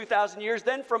Abraham is 2,000 years.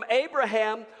 Then from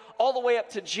Abraham all the way up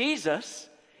to Jesus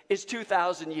is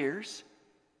 2,000 years,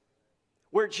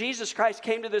 where Jesus Christ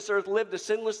came to this earth, lived a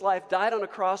sinless life, died on a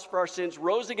cross for our sins,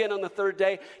 rose again on the third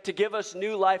day to give us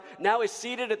new life, now is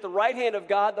seated at the right hand of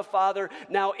God the Father,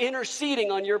 now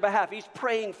interceding on your behalf. He's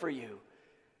praying for you.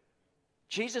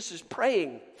 Jesus is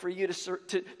praying for you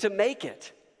to make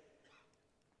it.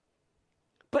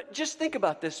 But just think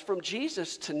about this. From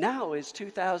Jesus to now is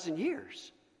 2,000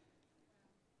 years.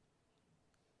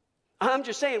 I'm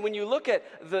just saying, when you look at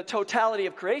the totality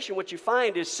of creation, what you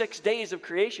find is 6 days of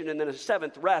creation and then a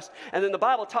seventh rest. And then the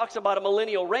Bible talks about a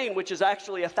millennial reign, which is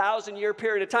actually a 1,000-year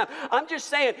period of time. I'm just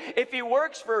saying, if he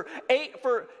works for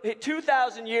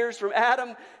 2,000 years from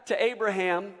Adam to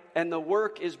Abraham, and the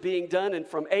work is being done, and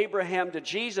from Abraham to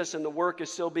Jesus, and the work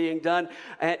is still being done,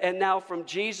 and now from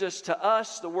Jesus to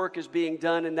us, the work is being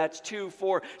done, and that's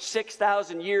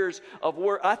 6,000 years of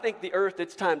work. I think the earth,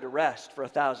 it's time to rest for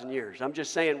 1,000 years. I'm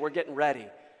just saying, we're getting ready.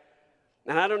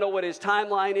 And I don't know what his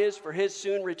timeline is for his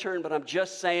soon return, but I'm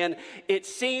just saying, it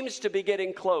seems to be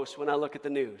getting close when I look at the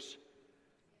news.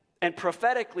 And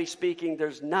prophetically speaking,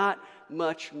 there's not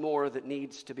much more that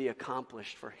needs to be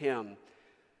accomplished for him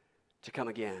to come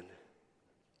again.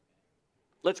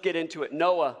 Let's get into it.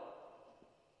 Noah,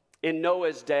 in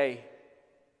Noah's day,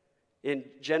 in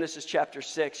Genesis chapter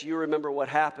 6, you remember what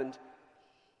happened.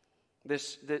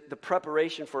 The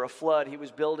preparation for a flood. He was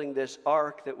building this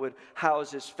ark that would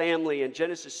house his family. And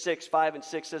Genesis 6, 5 and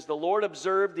 6 says, the Lord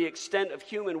observed the extent of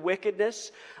human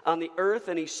wickedness on the earth,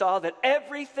 and he saw that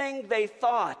everything they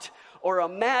thought or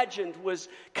imagined was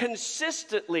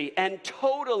consistently and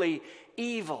totally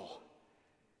evil.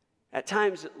 At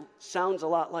times, it sounds a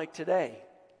lot like today.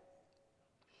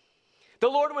 The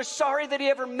Lord was sorry that he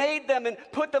ever made them and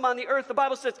put them on the earth. The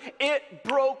Bible says it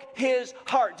broke his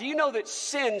heart. Do you know that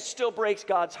sin still breaks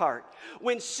God's heart?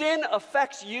 When sin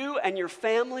affects you and your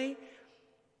family,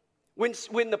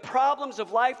 when the problems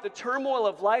of life, the turmoil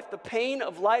of life, the pain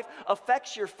of life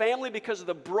affects your family because of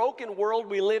the broken world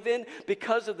we live in,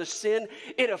 because of the sin,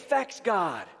 it affects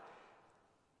God.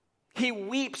 He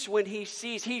weeps when he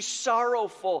sees. He's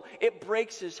sorrowful. It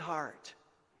breaks his heart.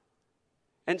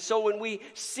 And so when we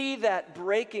see that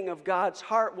breaking of God's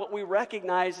heart, what we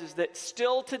recognize is that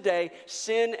still today,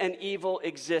 sin and evil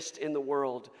exist in the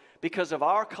world because of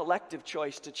our collective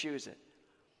choice to choose it.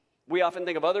 We often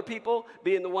think of other people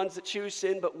being the ones that choose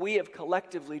sin, but we have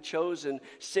collectively chosen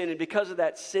sin. And because of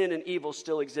that, sin and evil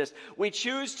still exist. We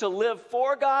choose to live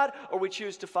for God, or we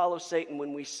choose to follow Satan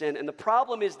when we sin. And the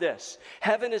problem is this: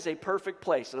 heaven is a perfect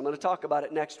place, and I'm going to talk about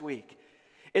it next week.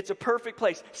 It's a perfect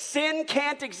place. Sin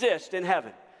can't exist in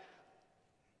heaven.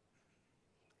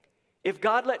 If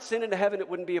God let sin into heaven, it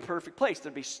wouldn't be a perfect place.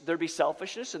 There'd be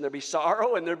selfishness, and there'd be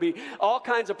sorrow, and there'd be all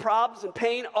kinds of problems and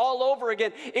pain all over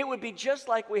again. It would be just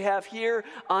like we have here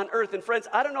on earth. And friends,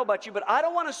 I don't know about you, but I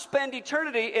don't want to spend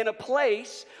eternity in a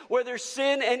place where there's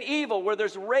sin and evil, where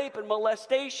there's rape and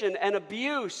molestation and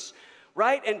abuse,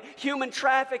 right? And human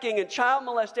trafficking and child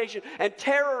molestation and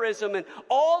terrorism and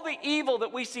all the evil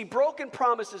that we see, broken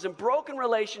promises and broken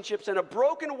relationships and a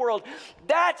broken world.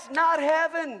 That's not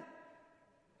heaven.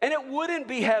 And it wouldn't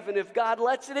be heaven if God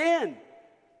lets it in.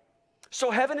 So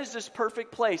heaven is this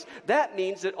perfect place. That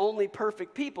means that only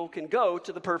perfect people can go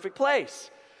to the perfect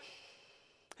place.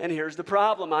 And here's the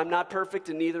problem. I'm not perfect,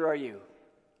 and neither are you.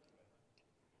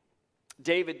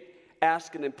 David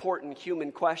asked an important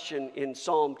human question in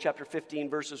Psalm chapter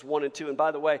 15, verses 1 and 2. And by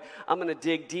the way, I'm going to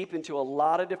dig deep into a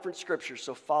lot of different scriptures,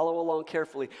 so follow along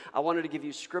carefully. I wanted to give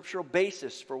you scriptural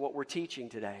basis for what we're teaching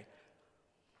today.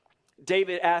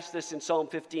 David asked this in Psalm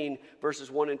 15,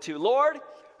 verses 1 and 2. Lord,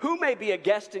 who may be a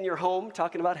guest in your home?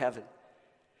 Talking about heaven.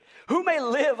 Who may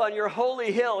live on your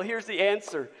holy hill? Here's the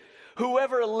answer.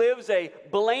 Whoever lives a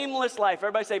blameless life.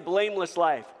 Everybody say blameless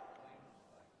life.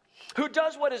 Who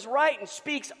does what is right and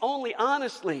speaks only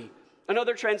honestly.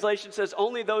 Another translation says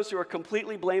only those who are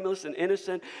completely blameless and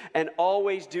innocent and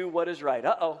always do what is right.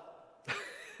 Uh-oh.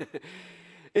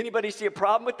 Anybody see a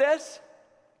problem with this?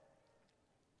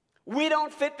 We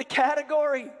don't fit the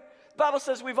category. The Bible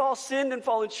says we've all sinned and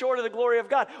fallen short of the glory of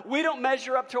God. We don't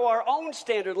measure up to our own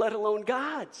standard, let alone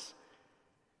God's.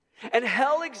 And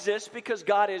hell exists because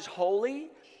God is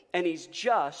holy and He's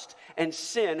just, and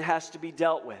sin has to be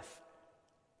dealt with.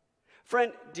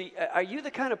 Friend, are you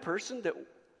the kind of person that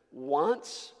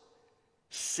wants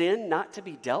sin not to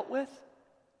be dealt with?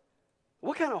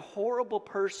 What kind of horrible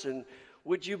person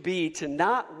would you be to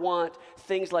not want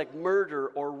things like murder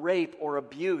or rape or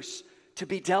abuse to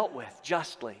be dealt with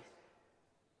justly?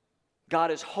 God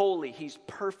is holy. He's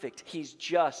perfect. He's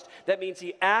just. That means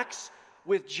He acts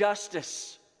with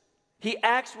justice. He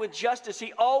acts with justice.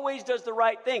 He always does the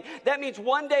right thing. That means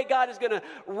one day God is going to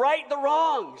right the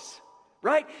wrongs,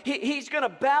 right? He's going to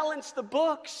balance the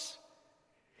books.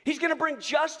 He's going to bring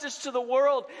justice to the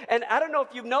world. And I don't know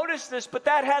if you've noticed this, but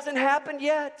that hasn't happened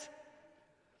yet.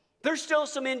 There's still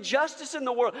some injustice in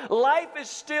the world. Life is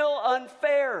still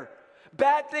unfair.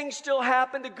 Bad things still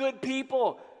happen to good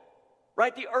people,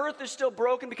 right? The earth is still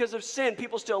broken because of sin.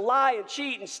 People still lie and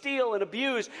cheat and steal and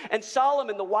abuse. And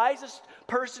Solomon, the wisest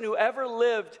person who ever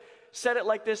lived, said it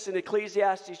like this in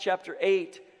Ecclesiastes chapter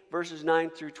 8, verses 9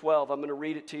 through 12. I'm going to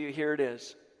read it to you. Here it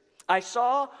is. I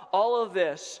saw all of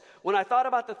this when I thought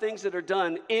about the things that are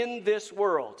done in this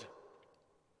world.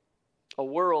 A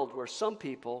world where some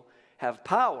people have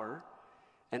power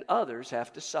and others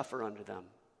have to suffer under them.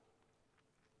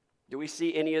 Do we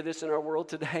see any of this in our world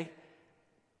today?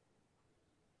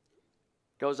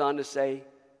 Goes on to say,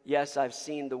 yes, I've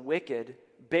seen the wicked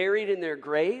buried in their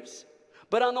graves,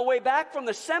 but on the way back from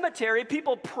the cemetery,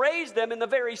 people praise them in the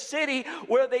very city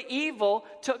where the evil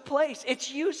took place.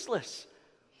 It's useless.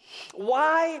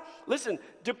 Why, listen,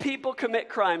 do people commit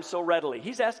crimes so readily?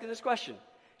 He's asking this question.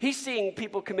 He's seeing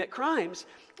people commit crimes.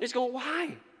 He's going,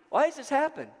 why? Why does this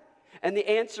happen? And the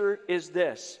answer is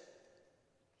this.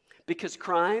 Because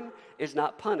crime is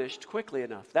not punished quickly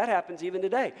enough. That happens even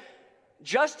today.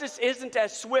 Justice isn't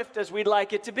as swift as we'd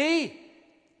like it to be.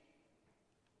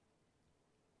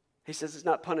 He says it's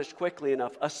not punished quickly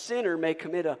enough. A sinner may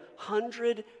commit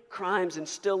 100 crimes and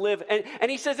still live.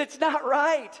 And he says it's not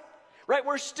right. Right?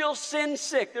 We're still sin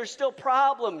sick. There's still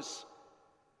problems.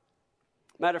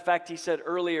 Matter of fact, he said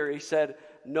earlier,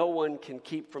 no one can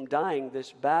keep from dying.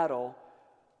 This battle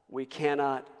we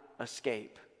cannot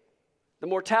escape. The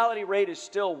mortality rate is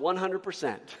still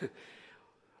 100%.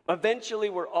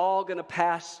 Eventually, we're all going to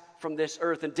pass from this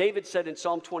earth. And David said in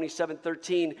Psalm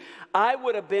 27:13, I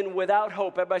would have been without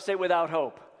hope. Everybody say without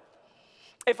hope.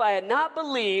 If I had not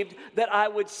believed that I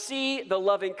would see the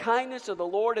loving kindness of the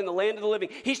Lord in the land of the living.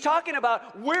 He's talking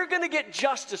about we're going to get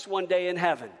justice one day in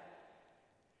heaven.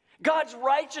 God's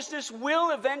righteousness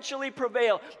will eventually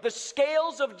prevail. The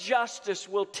scales of justice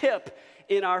will tip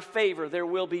in our favor. There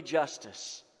will be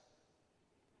justice.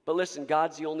 But listen,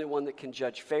 God's the only one that can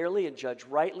judge fairly and judge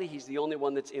rightly. He's the only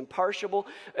one that's impartial.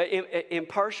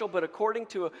 But according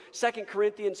to 2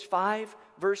 Corinthians 5,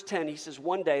 verse 10, he says,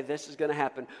 one day this is going to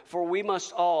happen. For we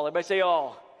must all, everybody say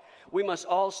all, we must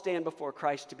all stand before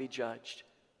Christ to be judged.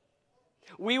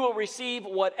 We will receive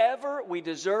whatever we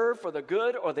deserve for the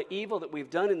good or the evil that we've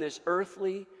done in this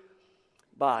earthly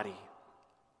body.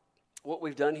 What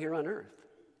we've done here on earth.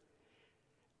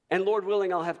 And Lord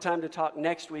willing, I'll have time to talk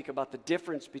next week about the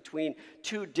difference between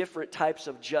two different types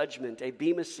of judgment, a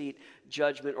bema seat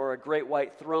judgment or a great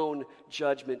white throne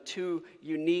judgment, two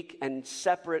unique and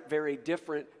separate, very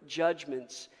different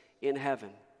judgments in heaven.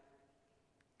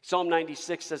 Psalm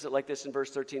 96 says it like this in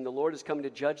verse 13. The Lord is coming to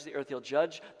judge the earth. He'll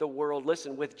judge the world,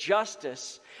 listen, with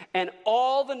justice, and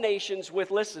all the nations with,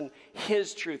 listen,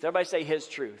 his truth. Everybody say his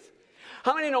truth.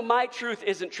 How many know my truth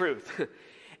isn't truth?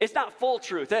 It's not full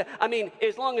truth. I mean,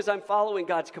 as long as I'm following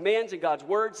God's commands and God's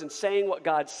words and saying what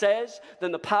God says,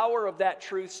 then the power of that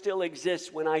truth still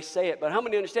exists when I say it. But how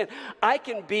many understand? I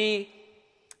can be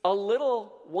a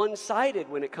little one-sided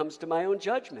when it comes to my own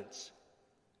judgments.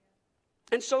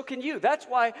 And so can you. That's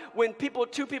why when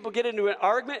two people get into an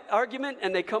argument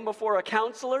and they come before a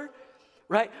counselor,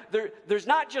 right? There's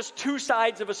not just two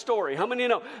sides of a story. How many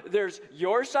know? There's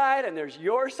your side and there's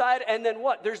your side, and then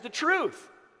what? There's the truth.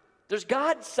 There's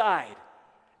God's side,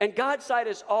 and God's side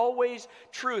is always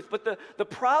truth. But the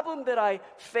problem that I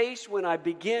face when I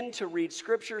begin to read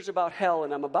scriptures about hell,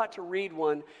 and I'm about to read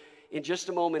one in just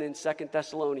a moment in 2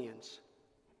 Thessalonians.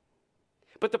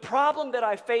 But the problem that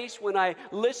I face when I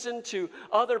listen to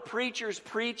other preachers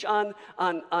preach on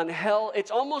hell,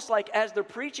 it's almost like as they're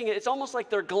preaching it, it's almost like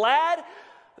they're glad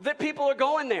that people are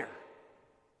going there.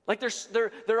 Like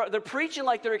they're preaching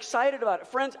like they're excited about it.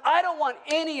 Friends, I don't want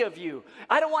any of you,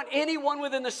 I don't want anyone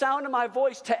within the sound of my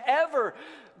voice to ever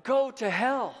go to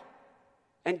hell.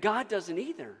 And God doesn't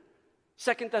either.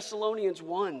 2 Thessalonians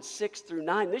 1, 6 through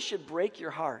 9, this should break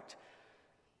your heart.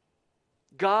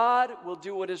 God will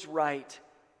do what is right.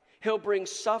 He'll bring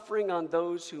suffering on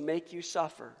those who make you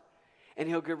suffer, and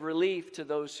he'll give relief to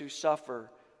those who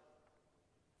suffer,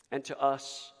 and to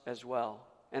us as well.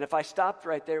 And if I stopped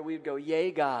right there, we'd go, yay,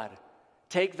 God,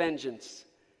 take vengeance.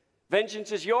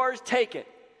 Vengeance is yours, take it.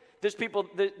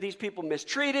 These people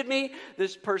mistreated me.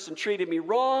 This person treated me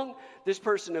wrong. This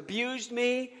person abused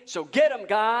me. So get them,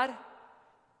 God.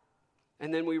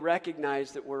 And then we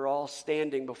recognize that we're all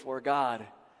standing before God,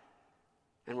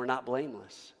 and we're not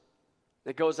blameless.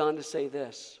 It goes on to say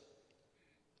this.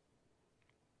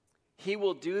 He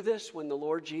will do this when the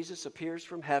Lord Jesus appears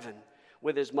from heaven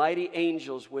with his mighty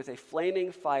angels with a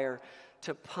flaming fire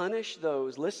to punish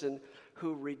those, listen,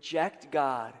 who reject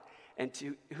God and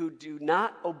who do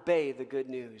not obey the good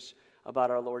news about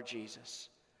our Lord Jesus.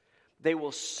 They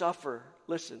will suffer,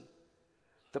 listen,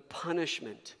 the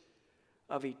punishment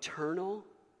of eternal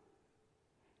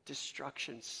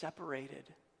destruction, separated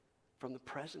from the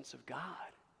presence of God.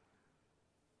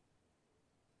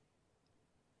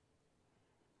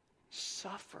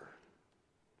 Suffer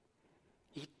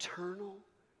eternal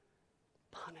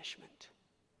punishment,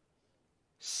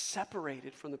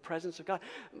 separated from the presence of God.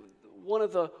 One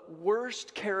of the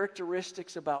worst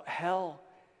characteristics about hell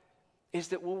is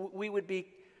that we would be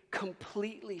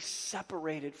completely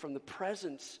separated from the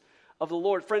presence of the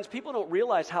Lord. Friends, people don't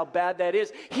realize how bad that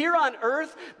is. Here on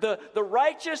earth, the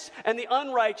righteous and the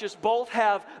unrighteous both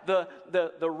have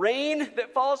the rain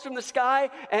that falls from the sky,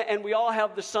 and we all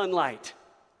have the sunlight.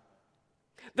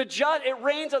 It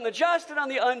rains on the just and on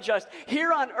the unjust.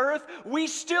 Here on earth, we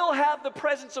still have the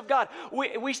presence of God.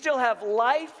 We still have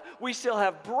life. We still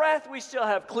have breath. We still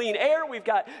have clean air. We've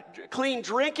got clean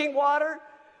drinking water.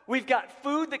 We've got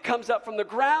food that comes up from the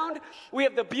ground. We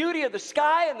have the beauty of the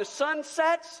sky and the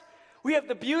sunsets. We have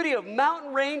the beauty of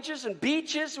mountain ranges and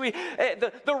beaches.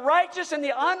 The righteous and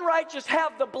the unrighteous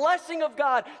have the blessing of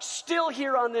God still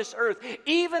here on this earth.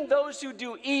 Even those who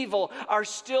do evil are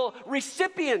still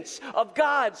recipients of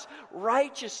God's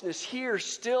righteousness here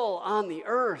still on the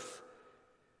earth.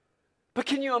 But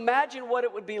can you imagine what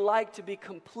it would be like to be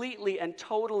completely and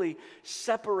totally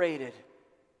separated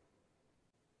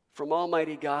from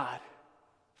Almighty God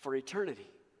for eternity?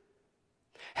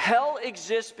 Hell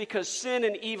exists because sin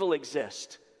and evil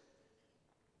exist.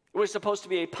 It was supposed to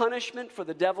be a punishment for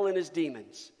the devil and his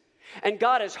demons. And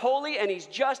God is holy and he's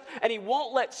just, and he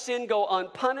won't let sin go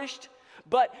unpunished.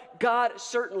 But God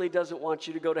certainly doesn't want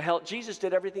you to go to hell. Jesus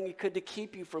did everything he could to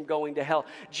keep you from going to hell.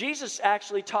 Jesus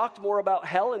actually talked more about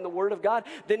hell in the Word of God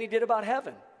than he did about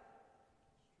heaven.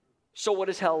 So what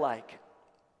is hell like?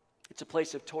 It's a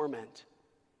place of torment.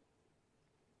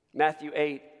 Matthew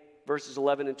 8, verses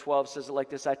 11 and 12 says it like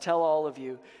this. I tell all of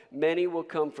you, many will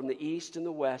come from the east and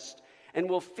the west and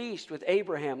will feast with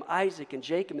Abraham, Isaac, and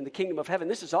Jacob in the kingdom of heaven.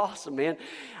 This is awesome, man.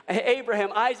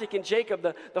 Abraham, Isaac, and Jacob,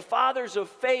 the fathers of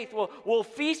faith, will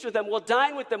feast with them. We'll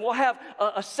dine with them. We'll have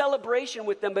a celebration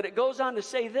with them. But it goes on to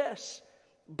say this.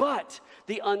 But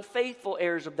the unfaithful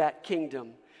heirs of that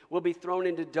kingdom will be thrown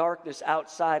into darkness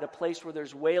outside, a place where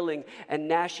there's wailing and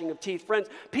gnashing of teeth. Friends,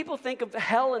 people think of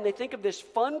hell and they think of this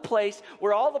fun place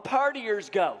where all the partiers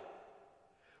go,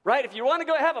 Right? If you want to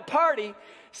go have a party,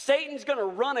 Satan's going to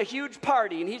run a huge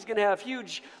party, and he's going to have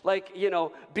huge,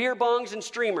 beer bongs and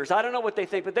streamers. I don't know what they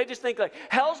think, but they just think like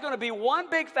hell's going to be one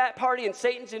big fat party and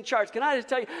Satan's in charge. Can I just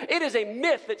tell you, it is a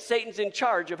myth that Satan's in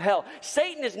charge of hell.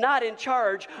 Satan is not in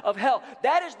charge of hell.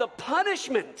 That is the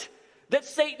punishment that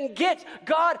Satan gets.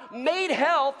 God made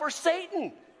hell for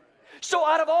Satan. So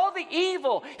out of all the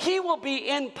evil, he will be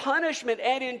in punishment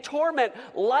and in torment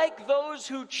like those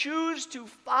who choose to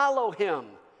follow him.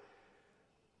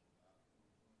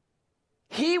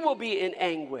 He will be in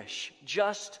anguish,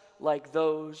 just like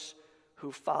those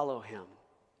who follow him.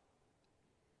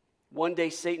 One day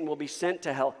Satan will be sent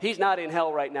to hell. He's not in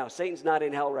hell right now. Satan's not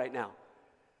in hell right now.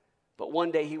 But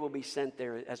one day he will be sent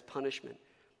there as punishment.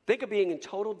 Think of being in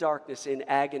total darkness, in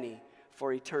agony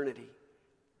for eternity.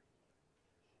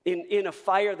 In a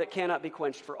fire that cannot be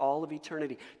quenched for all of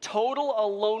eternity. Total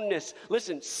aloneness.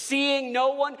 Listen, seeing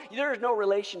no one. There are no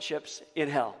relationships in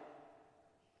hell.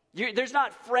 There's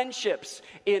not friendships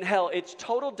in hell. It's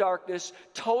total darkness,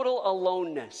 total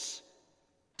aloneness,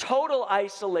 total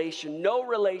isolation, no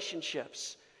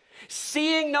relationships.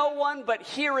 Seeing no one, but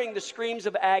hearing the screams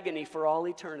of agony for all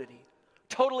eternity.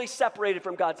 Totally separated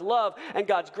from God's love and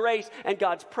God's grace and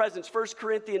God's presence. 1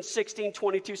 Corinthians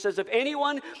 16:22 says, if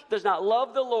anyone does not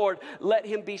love the Lord, let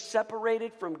him be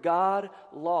separated from God,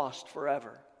 lost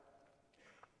forever.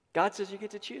 God says you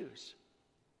get to choose.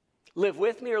 Live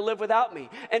with me or live without me.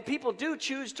 And people do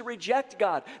choose to reject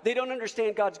God. They don't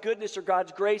understand God's goodness or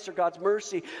God's grace or God's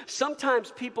mercy.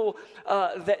 Sometimes people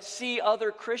that see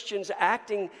other Christians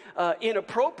acting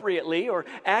inappropriately or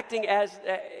acting as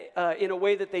in a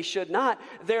way that they should not,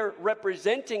 they're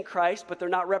representing Christ, but they're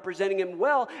not representing him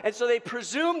well. And so they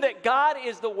presume that God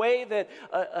is the way that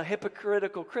a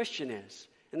hypocritical Christian is.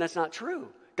 And that's not true.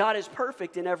 God is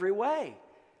perfect in every way.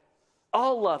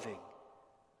 All loving.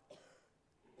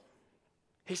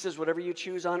 He says, whatever you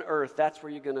choose on earth, that's where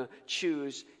you're going to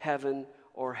choose heaven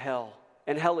or hell.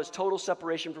 And hell is total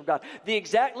separation from God. The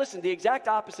exact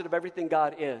opposite of everything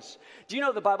God is. Do you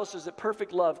know the Bible says that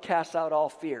perfect love casts out all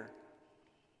fear?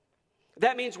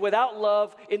 That means without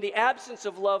love, in the absence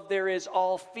of love, there is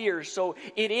all fear. So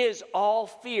it is all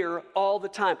fear all the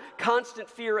time. Constant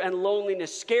fear and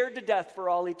loneliness, scared to death for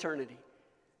all eternity.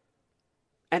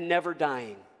 And never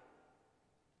dying.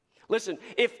 Listen,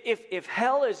 if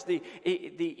hell is the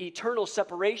eternal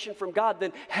separation from God,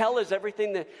 then hell is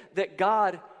everything that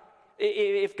God,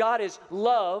 if God is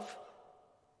love,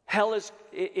 hell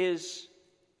is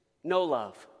no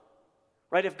love,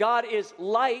 right? If God is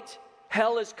light,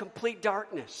 hell is complete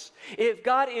darkness. If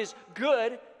God is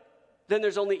good, then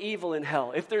there's only evil in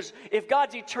hell. If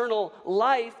God's eternal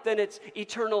life, then it's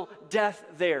eternal death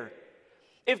there.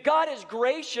 If God is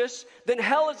gracious, then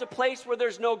hell is a place where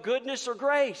there's no goodness or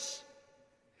grace.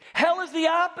 Hell is the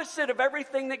opposite of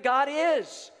everything that God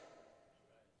is.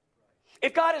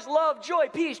 If God is love, joy,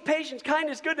 peace, patience,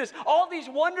 kindness, goodness, all these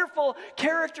wonderful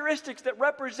characteristics that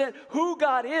represent who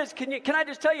God is, can I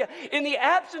just tell you, in the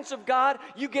absence of God,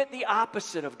 you get the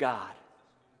opposite of God.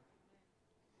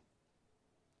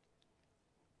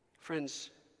 Friends,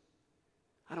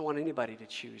 I don't want anybody to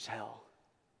choose hell.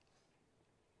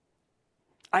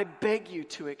 I beg you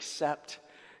to accept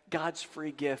God's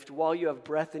free gift while you have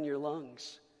breath in your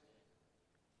lungs.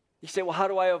 You say, well, how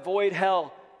do I avoid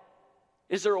hell?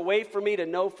 Is there a way for me to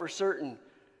know for certain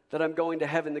that I'm going to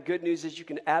heaven? The good news is you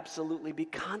can absolutely be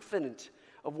confident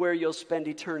of where you'll spend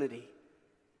eternity.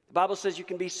 The Bible says you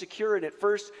can be secure in it.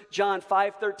 1 John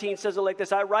 5:13 says it like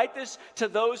this: I write this to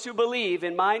those who believe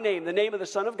in my name, the name of the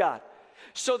Son of God,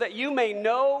 so that you may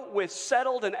know with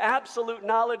settled and absolute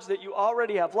knowledge that you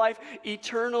already have life,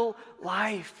 eternal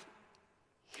life.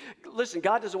 Listen,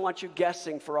 God doesn't want you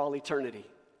guessing for all eternity.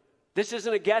 This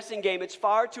isn't a guessing game. It's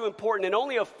far too important, and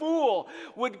only a fool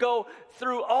would go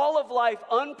through all of life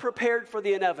unprepared for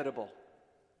the inevitable,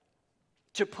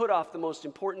 to put off the most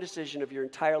important decision of your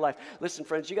entire life. Listen,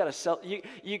 friends, you got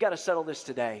to settle this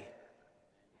today.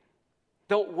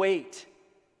 Don't wait.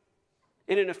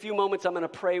 And in a few moments, I'm going to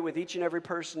pray with each and every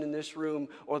person in this room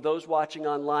or those watching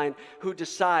online who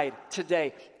decide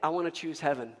today, I want to choose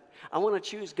heaven. I want to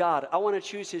choose God. I want to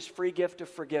choose his free gift of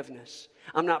forgiveness.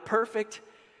 I'm not perfect,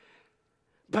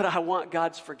 but I want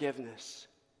God's forgiveness.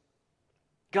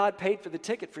 God paid for the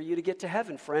ticket for you to get to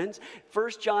heaven, friends.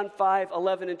 1 John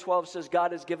 5:11 and 12 says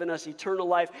God has given us eternal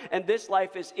life, and this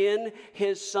life is in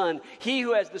his Son. He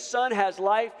who has the Son has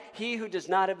life. He who does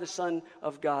not have the Son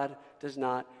of God does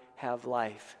not have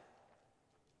life.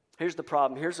 Here's the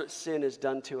problem. Here's what sin has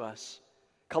done to us.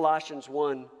 Colossians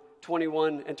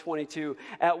 1:21 and 22.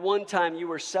 At one time you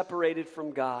were separated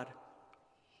from God.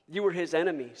 You were his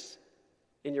enemies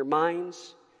in your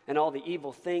minds and all the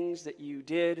evil things that you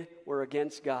did were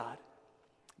against God.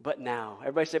 But now,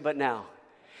 everybody say, but now.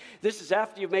 This is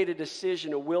after you've made a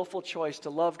decision, a willful choice to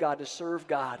love God, to serve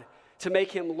God, to make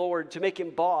him Lord, to make him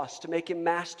boss, to make him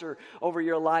master over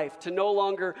your life, to no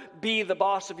longer be the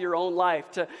boss of your own life,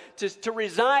 to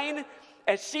resign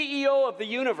as CEO of the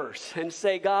universe and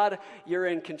say, God, you're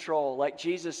in control, like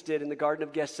Jesus did in the Garden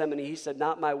of Gethsemane. He said,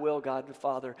 not my will, God the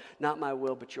Father, not my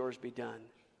will, but yours be done.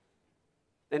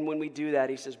 And when we do that,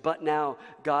 he says, but now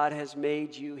God has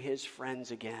made you his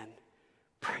friends again.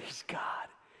 Praise God.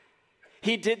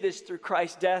 He did this through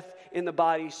Christ's death in the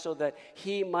body so that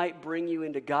he might bring you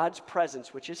into God's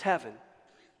presence, which is heaven,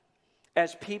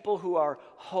 as people who are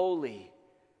holy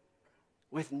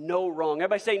with no wrong.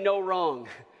 Everybody say no wrong.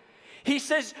 He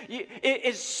says,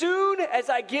 as soon as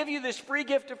I give you this free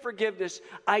gift of forgiveness,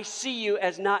 I see you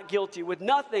as not guilty, with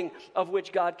nothing of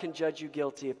which God can judge you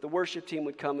guilty. If the worship team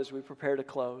would come as we prepare to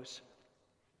close.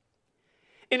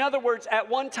 In other words, at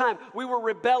one time, we were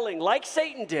rebelling like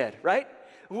Satan did, right?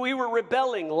 We were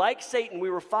rebelling like Satan. We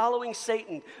were following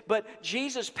Satan. But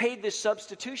Jesus paid this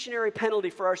substitutionary penalty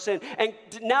for our sin and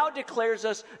now declares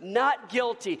us not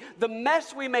guilty. The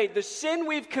mess we made, the sin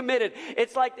we've committed.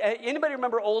 It's like, anybody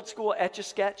remember old school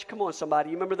Etch-a-Sketch? Come on, somebody.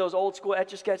 You remember those old school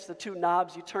Etch-a-Sketch? The two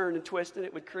knobs you turn and twist and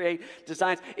it would create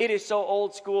designs. It is so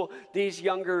old school. These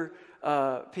younger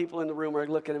people in the room are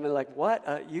looking at me like, what?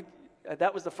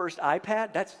 That was the first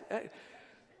iPad?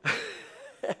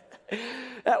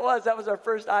 That was our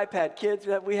first iPad. Kids,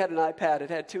 we had an iPad. It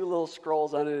had two little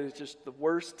scrolls on it. It was just the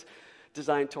worst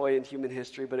design toy in human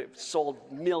history, but it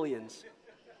sold millions.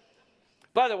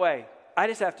 By the way, I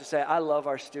just have to say, I love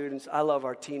our students. I love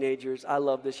our teenagers. I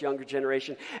love this younger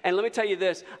generation. And let me tell you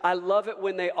this. I love it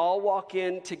when they all walk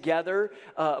in together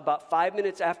about 5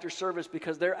 minutes after service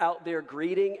because they're out there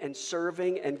greeting and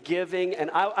serving and giving.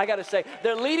 And I got to say,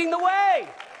 they're leading the way.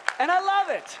 And I love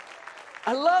it.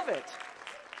 I love it.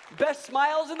 Best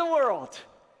smiles in the world.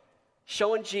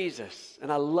 Showing Jesus.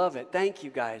 And I love it. Thank you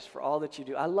guys for all that you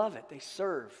do. I love it. They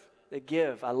serve. They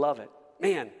give. I love it.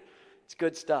 Man, it's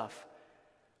good stuff.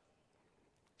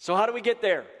 So how do we get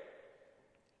there?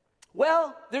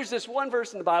 Well, there's this one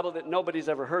verse in the Bible that nobody's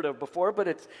ever heard of before, but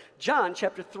it's John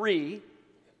chapter 3,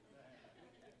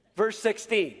 verse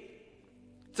 16.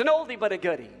 It's an oldie but a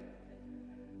goodie.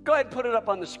 Go ahead and put it up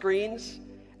on the screens.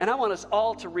 And I want us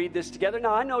all to read this together.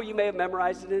 Now, I know you may have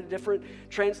memorized it in a different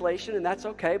translation, and that's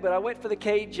okay, but I went for the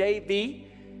KJV,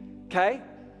 okay?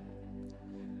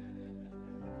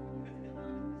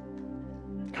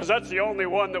 Because that's the only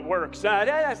one that works.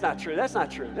 That's not true. That's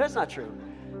not true. That's not true.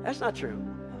 That's not true.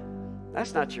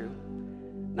 That's not true.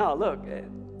 No, look,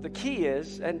 the key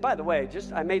is, and by the way,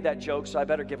 I made that joke, so I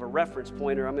better give a reference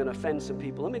point or I'm going to offend some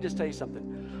people. Let me just tell you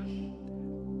something.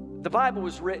 The Bible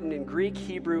was written in Greek,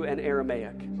 Hebrew, and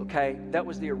Aramaic, okay? That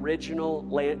was the original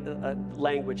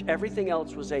language. Everything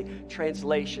else was a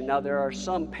translation. Now, there are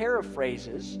some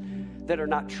paraphrases that are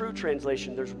not true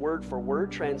translation. There's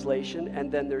word-for-word translation,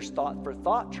 and then there's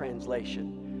thought-for-thought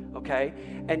translation, okay?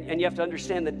 And you have to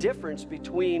understand the difference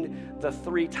between the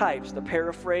three types. The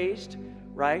paraphrased,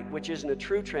 right, which isn't a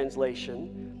true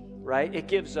translation, right? It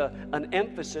gives an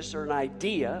emphasis or an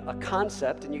idea, a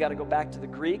concept, and you got to go back to the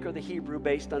Greek or the Hebrew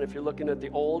based on if you're looking at the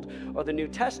Old or the New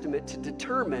Testament to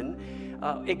determine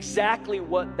exactly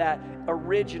what that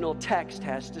original text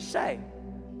has to say.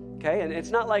 Okay, and it's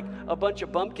not like a bunch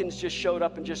of bumpkins just showed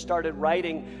up and just started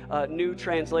writing new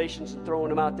translations and throwing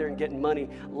them out there and getting money.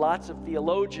 Lots of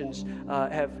theologians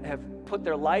have put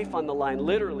their life on the line,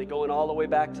 literally going all the way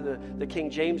back to the King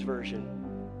James Version.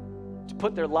 To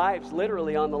put their lives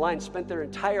literally on the line, spent their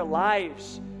entire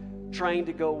lives trying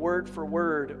to go word for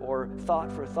word or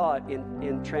thought for thought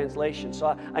in translation.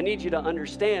 So I need you to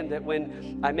understand that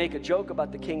when I make a joke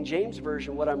about the King James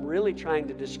Version, what I'm really trying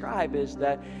to describe is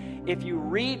that if you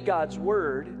read God's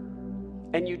word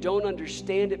and you don't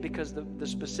understand it because the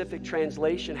specific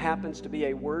translation happens to be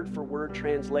a word for word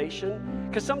translation,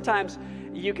 because sometimes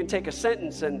you can take a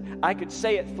sentence and I could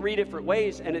say it three different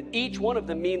ways and each one of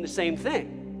them mean the same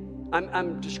thing.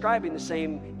 I'm describing the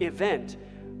same event,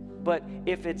 but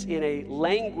if it's in a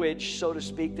language, so to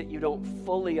speak, that you don't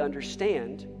fully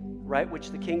understand, right,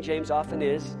 which the King James often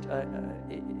is,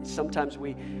 sometimes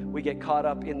we get caught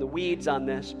up in the weeds on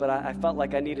this, but I felt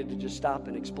like I needed to just stop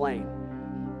and explain,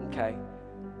 okay?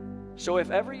 So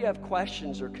if ever you have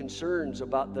questions or concerns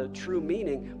about the true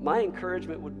meaning, my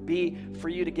encouragement would be for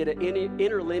you to get an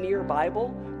interlinear Bible,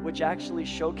 which actually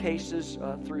showcases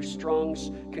through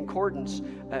Strong's Concordance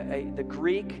the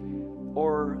Greek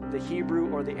or the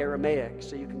Hebrew or the Aramaic,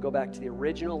 so you can go back to the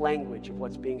original language of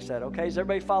what's being said. Okay, does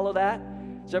everybody follow that?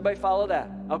 Does everybody follow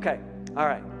that? Okay, all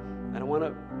right. I don't want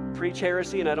to preach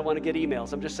heresy, and I don't want to get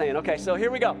emails. I'm just saying. Okay, so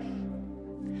here we go.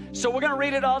 So we're going to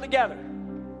read it all together.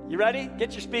 You ready?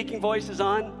 Get your speaking voices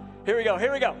on. Here we go.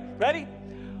 Ready?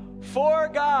 For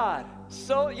God.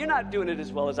 So you're not doing it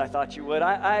as well as I thought you would.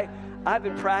 I've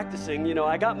been practicing. You know,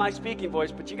 I got my speaking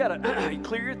voice, but you got to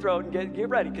clear your throat and get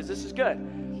ready, because this is good.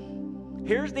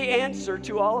 Here's the answer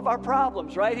to all of our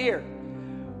problems right here.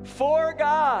 For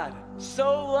God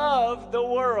so loved the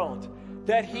world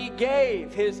that he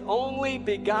gave his only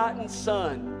begotten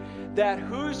Son, that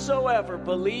whosoever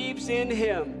believes in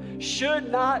him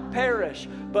should not perish,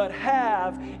 but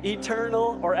have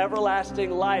eternal or everlasting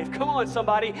life. Come on,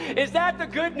 somebody. Is that the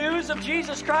good news of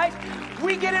Jesus Christ?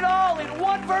 We get it all in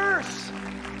one verse.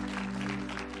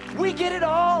 We get it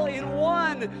all in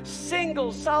one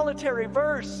single solitary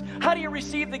verse. How do you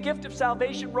receive the gift of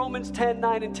salvation? Romans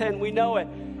 10:9 and 10. We know it,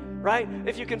 right?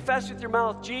 If you confess with your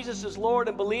mouth Jesus is Lord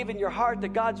and believe in your heart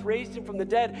that God's raised him from the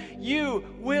dead, you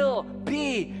will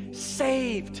be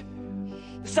saved.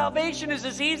 Salvation is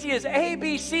as easy as A,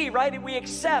 B, C, right? We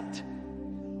accept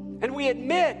and we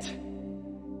admit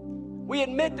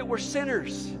that we're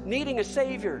sinners needing a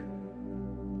Savior.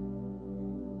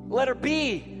 Letter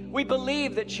B, we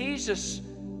believe that Jesus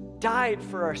died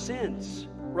for our sins,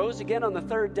 rose again on the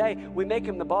third day. We make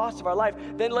him the boss of our life.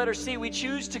 Then letter C, we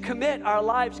choose to commit our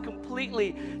lives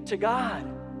completely to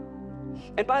God.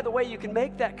 And by the way, you can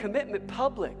make that commitment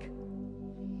public.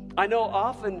 I know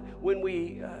often when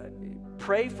we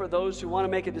pray for those who want to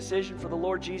make a decision for the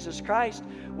Lord Jesus Christ,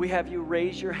 we have you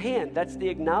raise your hand. That's the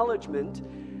acknowledgement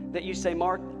that you say,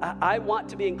 Mark, I want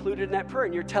to be included in that prayer.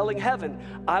 And you're telling heaven,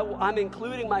 I'm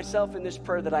including myself in this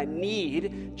prayer, that I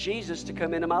need Jesus to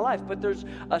come into my life. But there's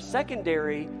a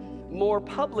secondary, more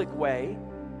public way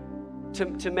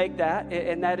to make that,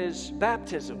 and that is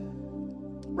baptism.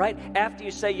 Right? After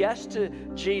you say yes to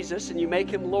Jesus and you make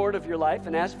him Lord of your life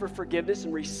and ask for forgiveness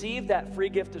and receive that free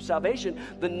gift of salvation,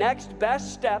 the next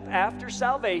best step after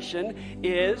salvation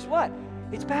is what?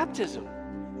 It's baptism.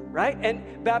 Right?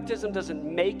 And baptism doesn't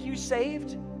make you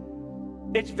saved.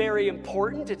 It's very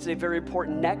important. It's a very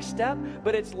important next step,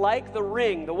 but it's like the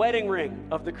ring, the wedding ring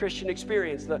of the Christian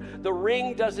experience. The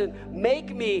ring doesn't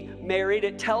make me married.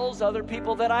 It tells other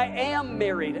people that I am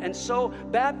married. And so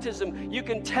baptism, you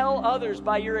can tell others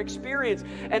by your experience.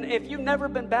 And if you've never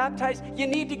been baptized, you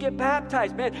need to get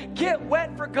baptized, man. Get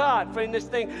wet for God in this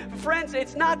thing. Friends,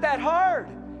 it's not that hard.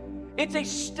 It's a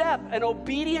step, an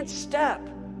obedient step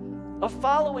of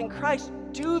following Christ.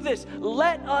 Do this.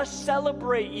 Let us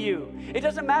celebrate you. It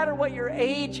doesn't matter what your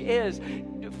age is.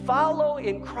 Follow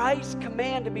in Christ's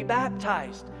command to be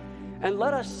baptized, and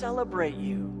let us celebrate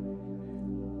you.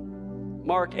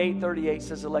 Mark 8:38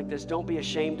 says it like this: don't be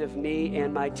ashamed of me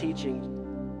and my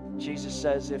teaching. Jesus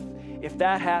says, if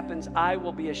that happens, I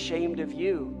will be ashamed of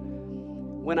you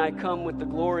when I come with the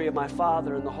glory of my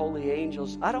Father and the holy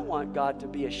angels. I don't want God to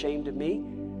be ashamed of me.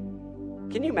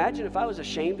 Can you imagine if I was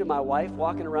ashamed of my wife,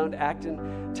 walking around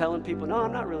acting, telling people, no,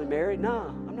 I'm not really married. No,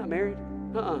 I'm not married.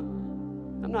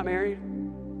 I'm not married.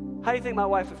 How do you think my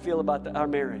wife would feel about our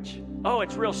marriage? Oh,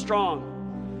 it's real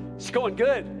strong. It's going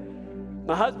good.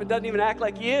 My husband doesn't even act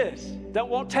like he is.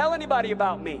 Won't tell anybody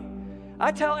about me.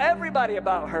 I tell everybody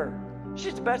about her.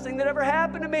 She's the best thing that ever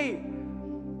happened to me.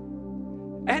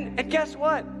 And guess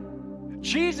what?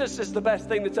 Jesus is the best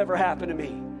thing that's ever happened to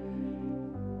me.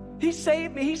 He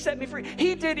saved me. He set me free.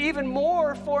 He did even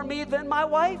more for me than my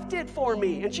wife did for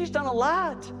me. And she's done a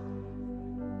lot.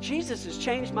 Jesus has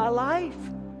changed my life.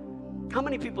 How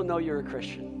many people know you're a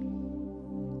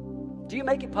Christian? Do you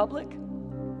make it public?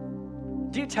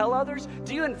 Do you tell others?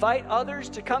 Do you invite others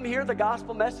to come hear the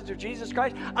gospel message of Jesus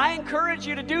Christ? I encourage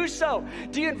you to do so.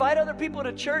 Do you invite other people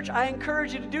to church? I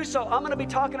encourage you to do so. I'm going to be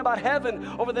talking about heaven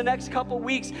over the next couple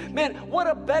weeks. Man, what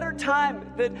a better time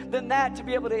than that to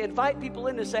be able to invite people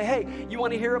in to say, hey, you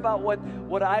want to hear about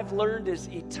what I've learned is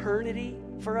eternity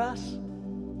for us?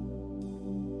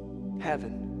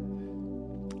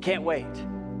 Heaven. Can't wait.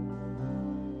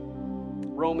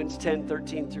 Romans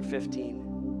 10:13-15.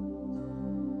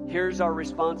 Here's our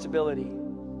responsibility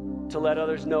to let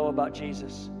others know about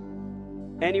Jesus.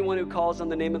 Anyone who calls on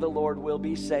the name of the Lord will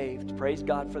be saved. Praise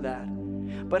God for that.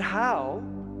 But how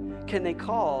can they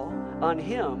call on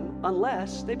him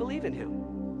unless they believe in him?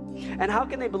 And how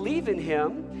can they believe in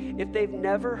him if they've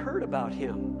never heard about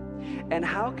him? And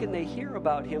how can they hear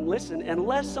about him, listen,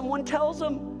 unless someone tells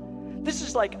them? This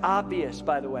is like obvious,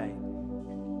 by the way.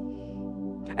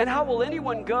 And how will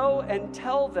anyone go and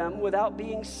tell them without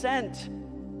being sent?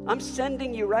 I'm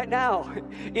sending you right now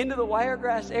into the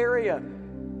Wiregrass area.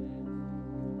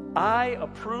 I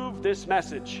approve this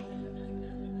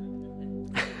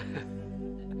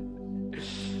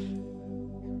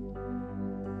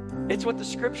It's what the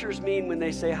scriptures mean when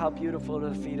they say how beautiful are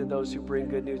the feet of those who bring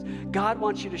good news. God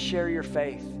wants you to share your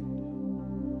faith.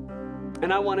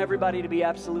 And I want everybody to be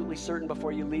absolutely certain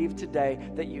before you leave today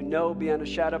that you know beyond a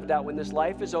shadow of a doubt when this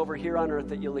life is over here on earth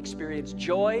that you'll experience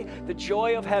joy, the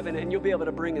joy of heaven, and you'll be able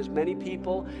to bring as many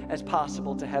people as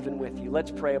possible to heaven with you. Let's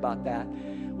pray about that.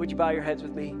 Would you bow your heads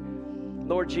with me?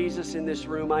 Lord Jesus, in this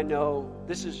room, I know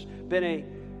this has been a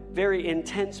very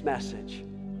intense message,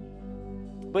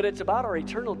 but it's about our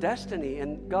eternal destiny.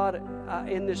 And God,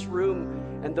 in this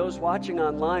room and those watching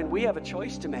online, we have a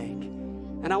choice to make.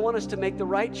 And I want us to make the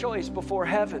right choice before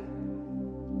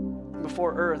heaven,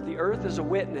 before earth. The earth is a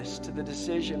witness to the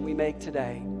decision we make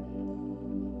today.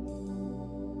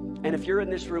 And if you're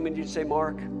in this room and you say,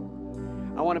 Mark,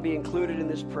 I want to be included in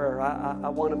this prayer. I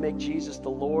want to make Jesus the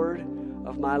Lord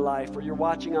of my life. Or you're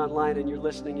watching online and you're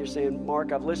listening, you're saying,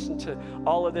 Mark, I've listened to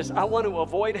all of this. I want to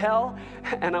avoid hell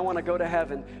and I want to go to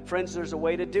heaven. Friends, there's a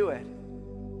way to do it.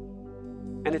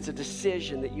 And it's a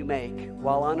decision that you make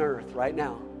while on earth right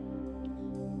now.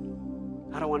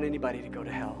 I don't want anybody to go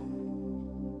to hell.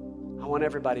 I want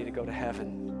everybody to go to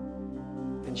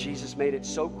heaven. And Jesus made it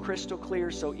so crystal clear,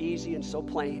 so easy, and so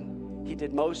plain. He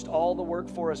did most all the work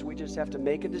for us. We just have to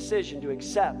make a decision to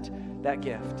accept that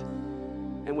gift.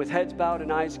 And with heads bowed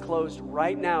and eyes closed,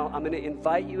 right now, I'm going to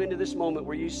invite you into this moment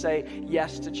where you say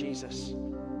yes to Jesus.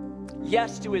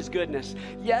 Yes to his goodness.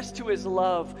 Yes to his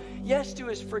love. Yes to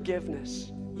his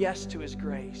forgiveness. Yes to his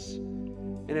grace.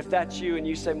 And if that's you and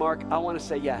you say, Mark, I want to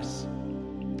say yes.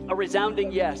 A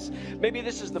resounding yes. Maybe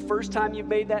this is the first time you've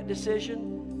made that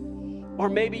decision. Or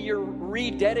maybe you're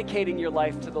rededicating your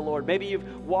life to the Lord. Maybe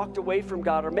you've walked away from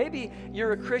God. Or maybe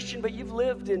you're a Christian, but you've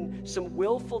lived in some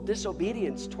willful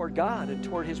disobedience toward God and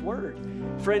toward his word.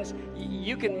 Friends,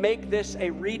 you can make this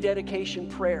a rededication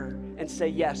prayer and say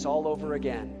yes all over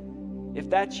again. If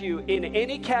that's you, in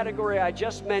any category I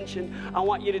just mentioned, I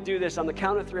want you to do this. On the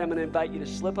count of 3, I'm going to invite you to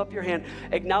slip up your hand,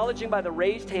 acknowledging by the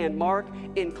raised hand, Mark,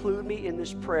 include me in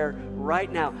this prayer right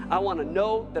now. I want to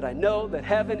know that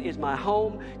heaven is my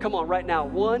home. Come on, right now.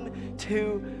 1,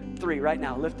 2, 3. Right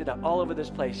now. Lift it up all over this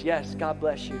place. Yes, God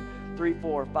bless you. 3,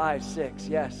 4, 5, 6.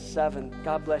 Yes, 7.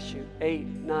 God bless you. 8,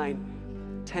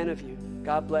 9, 10 of you.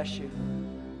 God bless you.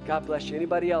 God bless you.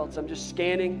 Anybody else? I'm just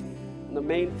scanning on the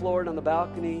main floor and on the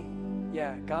balcony.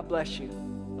 Yeah, God bless you.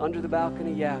 Under the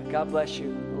balcony, yeah, God bless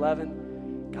you.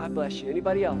 11, God bless you.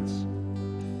 Anybody else?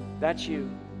 That's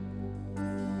you.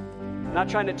 I'm not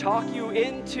trying to talk you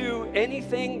into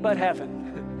anything but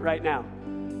heaven right now.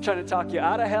 I'm trying to talk you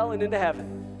out of hell and into heaven.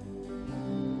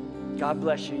 God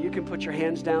bless you. You can put your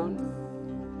hands down.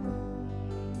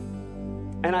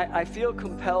 And I feel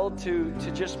compelled to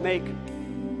just make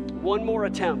one more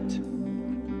attempt.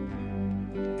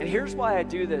 And here's why I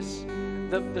do this.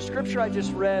 The scripture I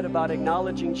just read about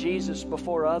acknowledging Jesus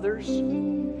before others,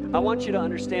 I want you to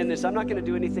understand this. I'm not going to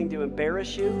do anything to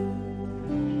embarrass you.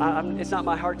 It's not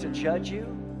my heart to judge you.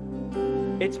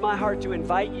 It's my heart to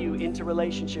invite you into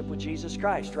relationship with Jesus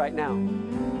Christ right now.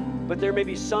 But there may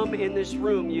be some in this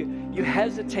room, you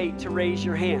hesitate to raise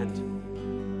your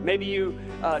hand. Maybe you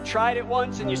tried it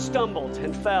once and you stumbled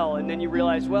and fell, and then you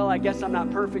realize, well, I guess I'm not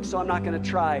perfect, so I'm not going to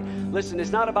try. Listen,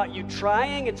 it's not about you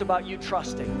trying, it's about you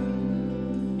trusting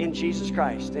in Jesus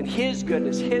Christ and his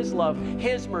goodness, his love,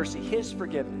 his mercy, his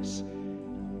forgiveness.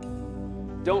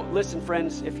 Don't listen,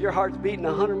 friends, if your heart's beating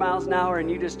 100 miles an hour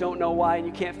and you just don't know why and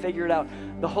you can't figure it out,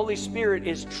 the Holy Spirit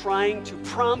is trying to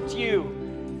prompt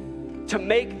you to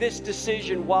make this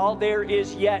decision while there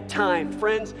is yet time.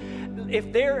 Friends,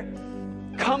 if there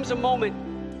comes a moment,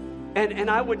 and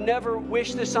I would never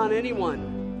wish this on anyone,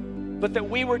 but that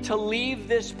we were to leave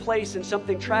this place and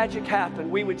something tragic happened,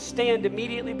 we would stand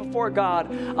immediately before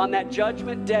God on that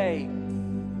judgment day,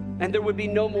 and there would be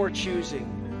no more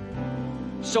choosing.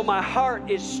 So my heart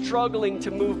is struggling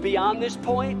to move beyond this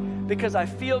point because I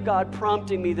feel God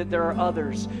prompting me that there are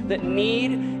others that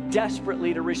need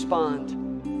desperately to respond.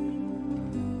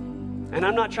 And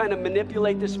I'm not trying to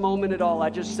manipulate this moment at all. I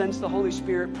just sense the Holy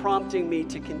Spirit prompting me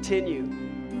to continue.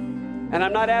 And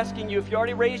I'm not asking you, if you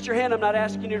already raised your hand, I'm not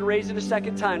asking you to raise it a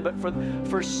second time. But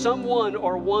for someone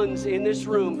or ones in this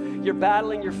room, you're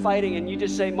battling, you're fighting, and you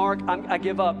just say, Mark, I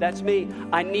give up. That's me.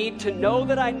 I need to know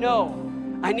that I know.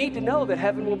 I need to know that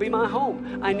heaven will be my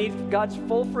home. I need God's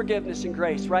full forgiveness and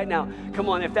grace right now. Come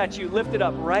on, if that's you, lift it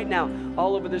up right now,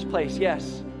 all over this place.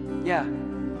 Yes. Yeah.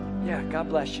 Yeah. God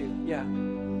bless you. Yeah.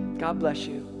 God bless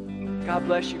you. God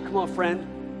bless you. Come on,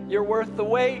 friend. You're worth the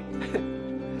wait.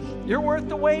 You're worth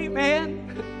the wait,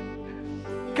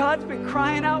 man. God's been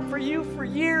crying out for you for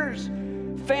years.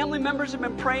 Family members have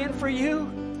been praying for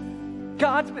you.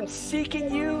 God's been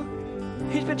seeking you.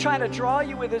 He's been trying to draw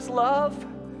you with his love.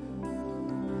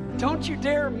 Don't you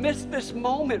dare miss this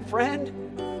moment, friend.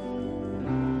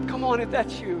 Come on, if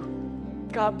that's you.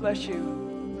 God bless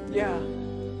you. Yeah,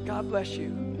 God bless you.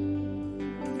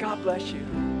 God bless you.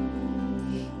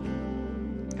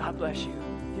 God bless you.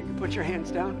 You can put your hands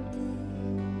down.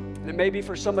 And it may be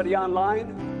for somebody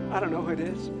online. I don't know who it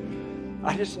is.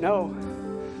 I just know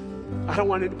I don't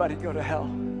want anybody to go to hell.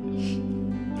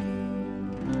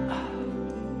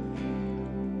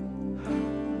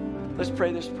 Let's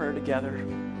pray this prayer together.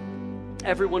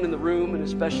 Everyone in the room, and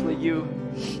especially you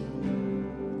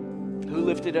who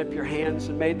lifted up your hands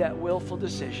and made that willful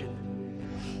decision.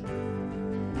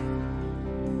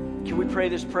 Can we pray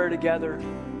this prayer together?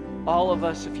 All of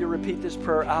us, if you repeat this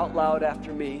prayer out loud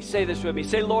after me, say this with me.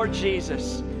 Say, Lord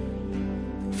Jesus,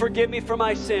 forgive me for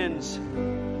my sins.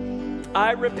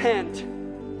 I repent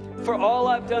for all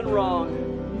I've done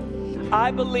wrong. I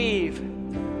believe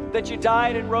that you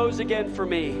died and rose again for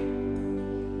me.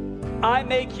 I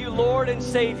make you Lord and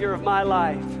Savior of my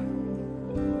life.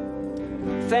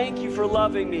 Thank you for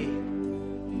loving me.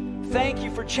 Thank you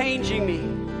for changing me.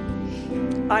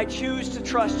 I choose to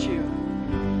trust you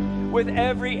with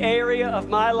every area of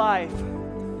my life.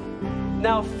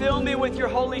 Now fill me with your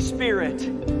Holy Spirit.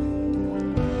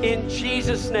 In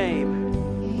Jesus'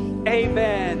 name,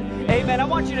 amen. Amen. I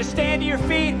want you to stand to your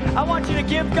feet. I want you to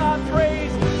give God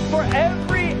praise, for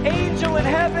every angel in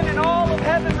heaven and all of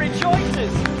heaven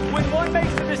rejoices when one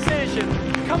makes a decision.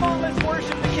 Come on, let's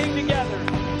worship the King together.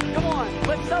 Come on,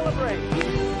 let's celebrate.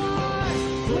 You are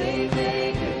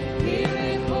waymaker,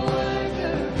 miracle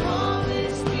worker,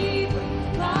 promise keeper,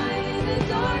 light in the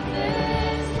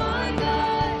darkness, my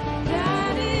God,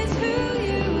 that is who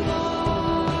you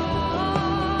are.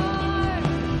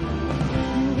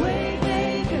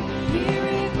 Waymaker,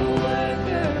 miracle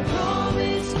worker,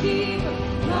 promise keeper,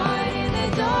 light in the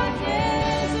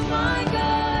darkness, my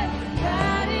God,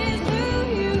 that is who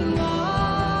you are.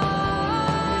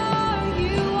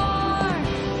 You are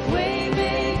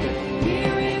waymaker,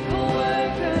 miracle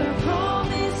worker,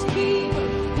 promise keeper,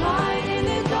 light in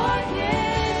the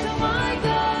darkness, my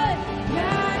God,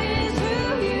 that is who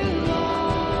you are.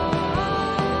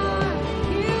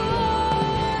 You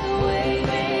are the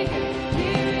waymaker,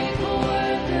 miracle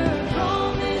worker,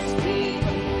 promise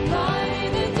keeper, light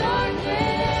in the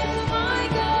darkness, my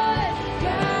God,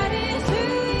 that is who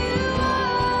you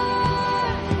are.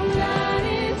 That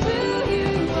is who you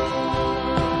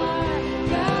are.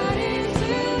 That is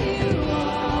who you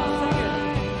are.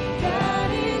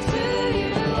 That is who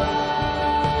you are.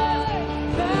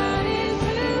 That is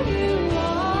who you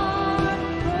are.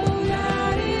 Oh,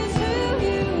 that is who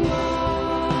you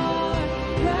are.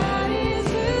 That is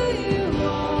who you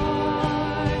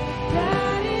are.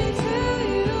 That is who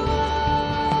you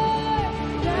are.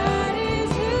 That is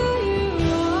who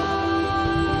you are.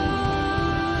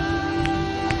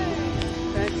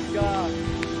 Thank you, God.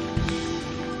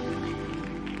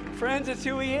 Friends, it's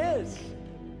who He is.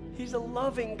 He's a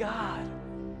loving God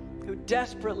who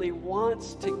desperately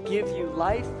wants to give you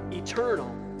life eternal.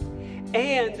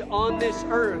 And on this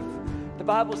earth, the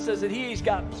Bible says that He's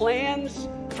got plans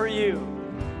for you.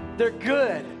 They're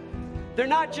good. They're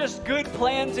not just good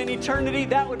plans in eternity.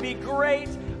 That would be great.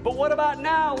 But what about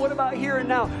now? What about here and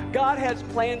now? God has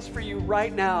plans for you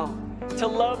right now. To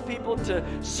love people, to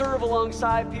serve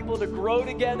alongside people, to grow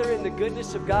together in the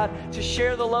goodness of God, to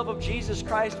share the love of Jesus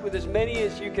Christ with as many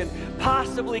as you can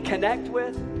possibly connect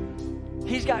with.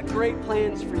 He's got great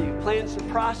plans for you, plans to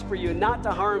prosper you and not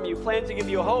to harm you, plans to give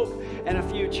you a hope and a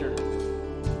future.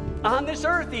 On this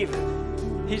earth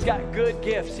even, He's got good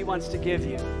gifts He wants to give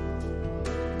you.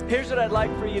 Here's what I'd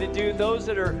like for you to do. Those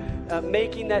that are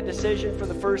making that decision for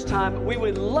the first time, we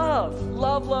would love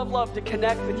to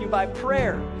connect with you by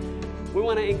prayer. We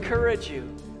want to encourage you.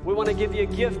 We want to give you a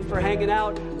gift for hanging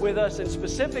out with us, and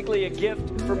specifically a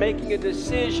gift for making a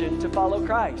decision to follow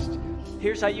Christ.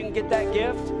 Here's how you can get that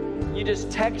gift. You just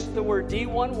text the word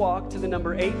D1Walk to the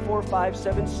number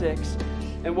 84576.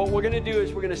 And what we're going to do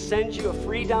is we're going to send you a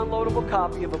free downloadable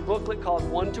copy of a booklet called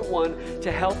One-to-One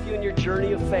to help you in your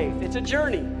journey of faith. It's a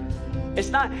journey. It's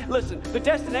not, listen, the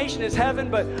destination is heaven,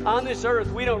 but on this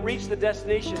earth, we don't reach the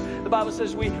destination. The Bible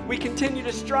says we continue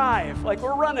to strive, like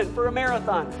we're running for a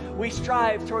marathon. We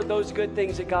strive toward those good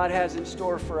things that God has in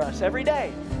store for us. Every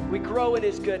day, we grow in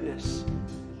His goodness.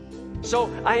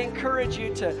 So I encourage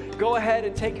you to go ahead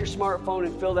and take your smartphone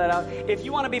and fill that out. If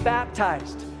you want to be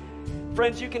baptized,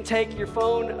 friends, you can take your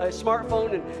phone, a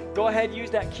smartphone, and go ahead and use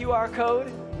that QR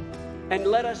code and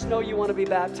let us know you want to be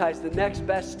baptized, the next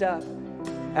best step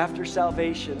after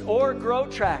salvation. Or Grow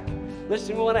Track.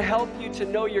 Listen, we want to help you to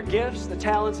know your gifts, the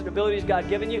talents and abilities God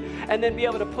given you, and then be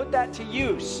able to put that to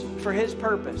use for His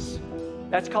purpose.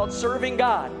 That's called serving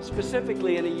God,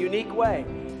 specifically in a unique way.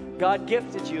 God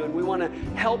gifted you, and we want to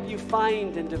help you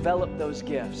find and develop those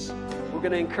gifts. We're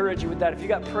going to encourage you with that. If you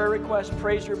got prayer requests,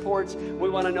 praise reports, we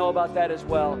want to know about that as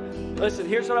well. Listen,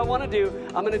 here's what I want to do.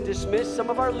 I'm going to dismiss some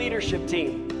of our leadership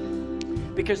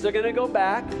team because they're going to go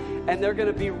back and they're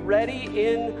going to be ready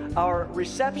in our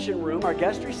reception room, our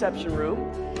guest reception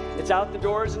room. It's out the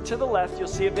doors and to the left. You'll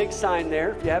see a big sign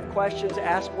there. If you have questions,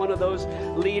 ask one of those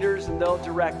leaders and they'll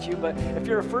direct you. But if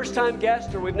you're a first-time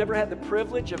guest or we've never had the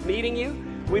privilege of meeting you,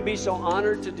 we'd be so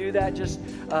honored to do that. Just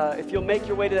if you'll make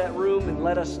your way to that room and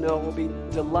let us know, we'll be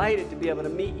delighted to be able to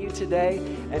meet you today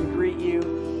and greet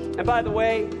you. And by the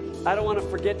way, I don't want to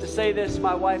forget to say this.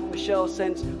 My wife, Michelle,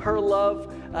 sends her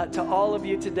love to all of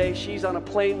you today. She's on a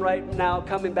plane right now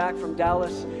coming back from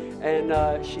Dallas,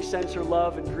 and she sends her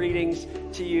love and greetings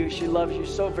to you. She loves you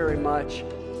so very much.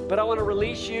 But I want to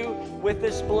release you with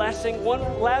this blessing.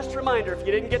 One last reminder, if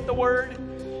you didn't get the word,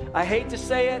 I hate to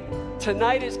say it,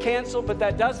 tonight is canceled, but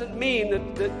that doesn't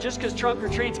mean that just because Trunk or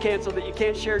Treat's canceled that you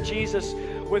can't share Jesus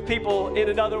with people in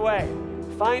another way.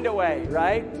 Find a way,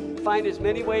 right? Find as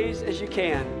many ways as you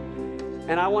can.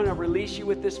 And I want to release you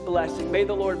with this blessing. May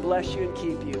the Lord bless you and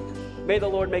keep you. May the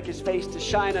Lord make his face to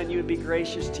shine on you and be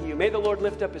gracious to you. May the Lord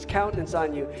lift up his countenance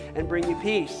on you and bring you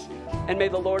peace. And may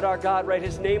the Lord our God write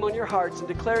his name on your hearts and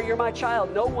declare, you're my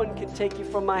child. No one can take you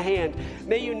from my hand.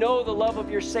 May you know the love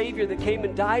of your Savior that came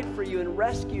and died for you and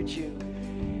rescued you.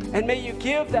 And may you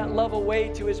give that love away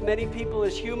to as many people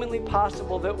as humanly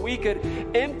possible, that we could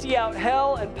empty out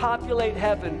hell and populate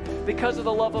heaven because of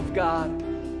the love of God.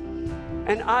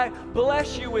 And I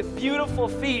bless you with beautiful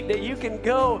feet that you can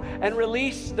go and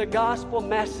release the gospel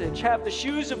message. Have the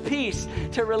shoes of peace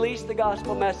to release the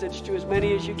gospel message to as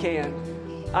many as you can.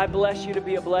 I bless you to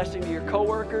be a blessing to your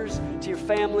coworkers, to your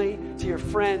family, to your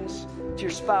friends, to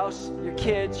your spouse, your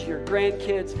kids, your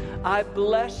grandkids. I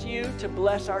bless you to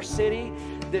bless our city,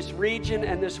 this region,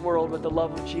 and this world with the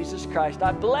love of Jesus Christ.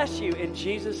 I bless you in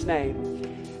Jesus' name.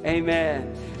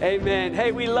 Amen. Amen.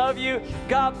 Hey, we love you.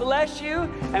 God bless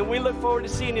you. And we look forward to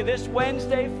seeing you this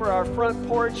Wednesday for our front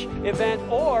porch event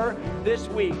or this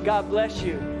week. God bless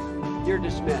you. You're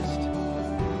dismissed.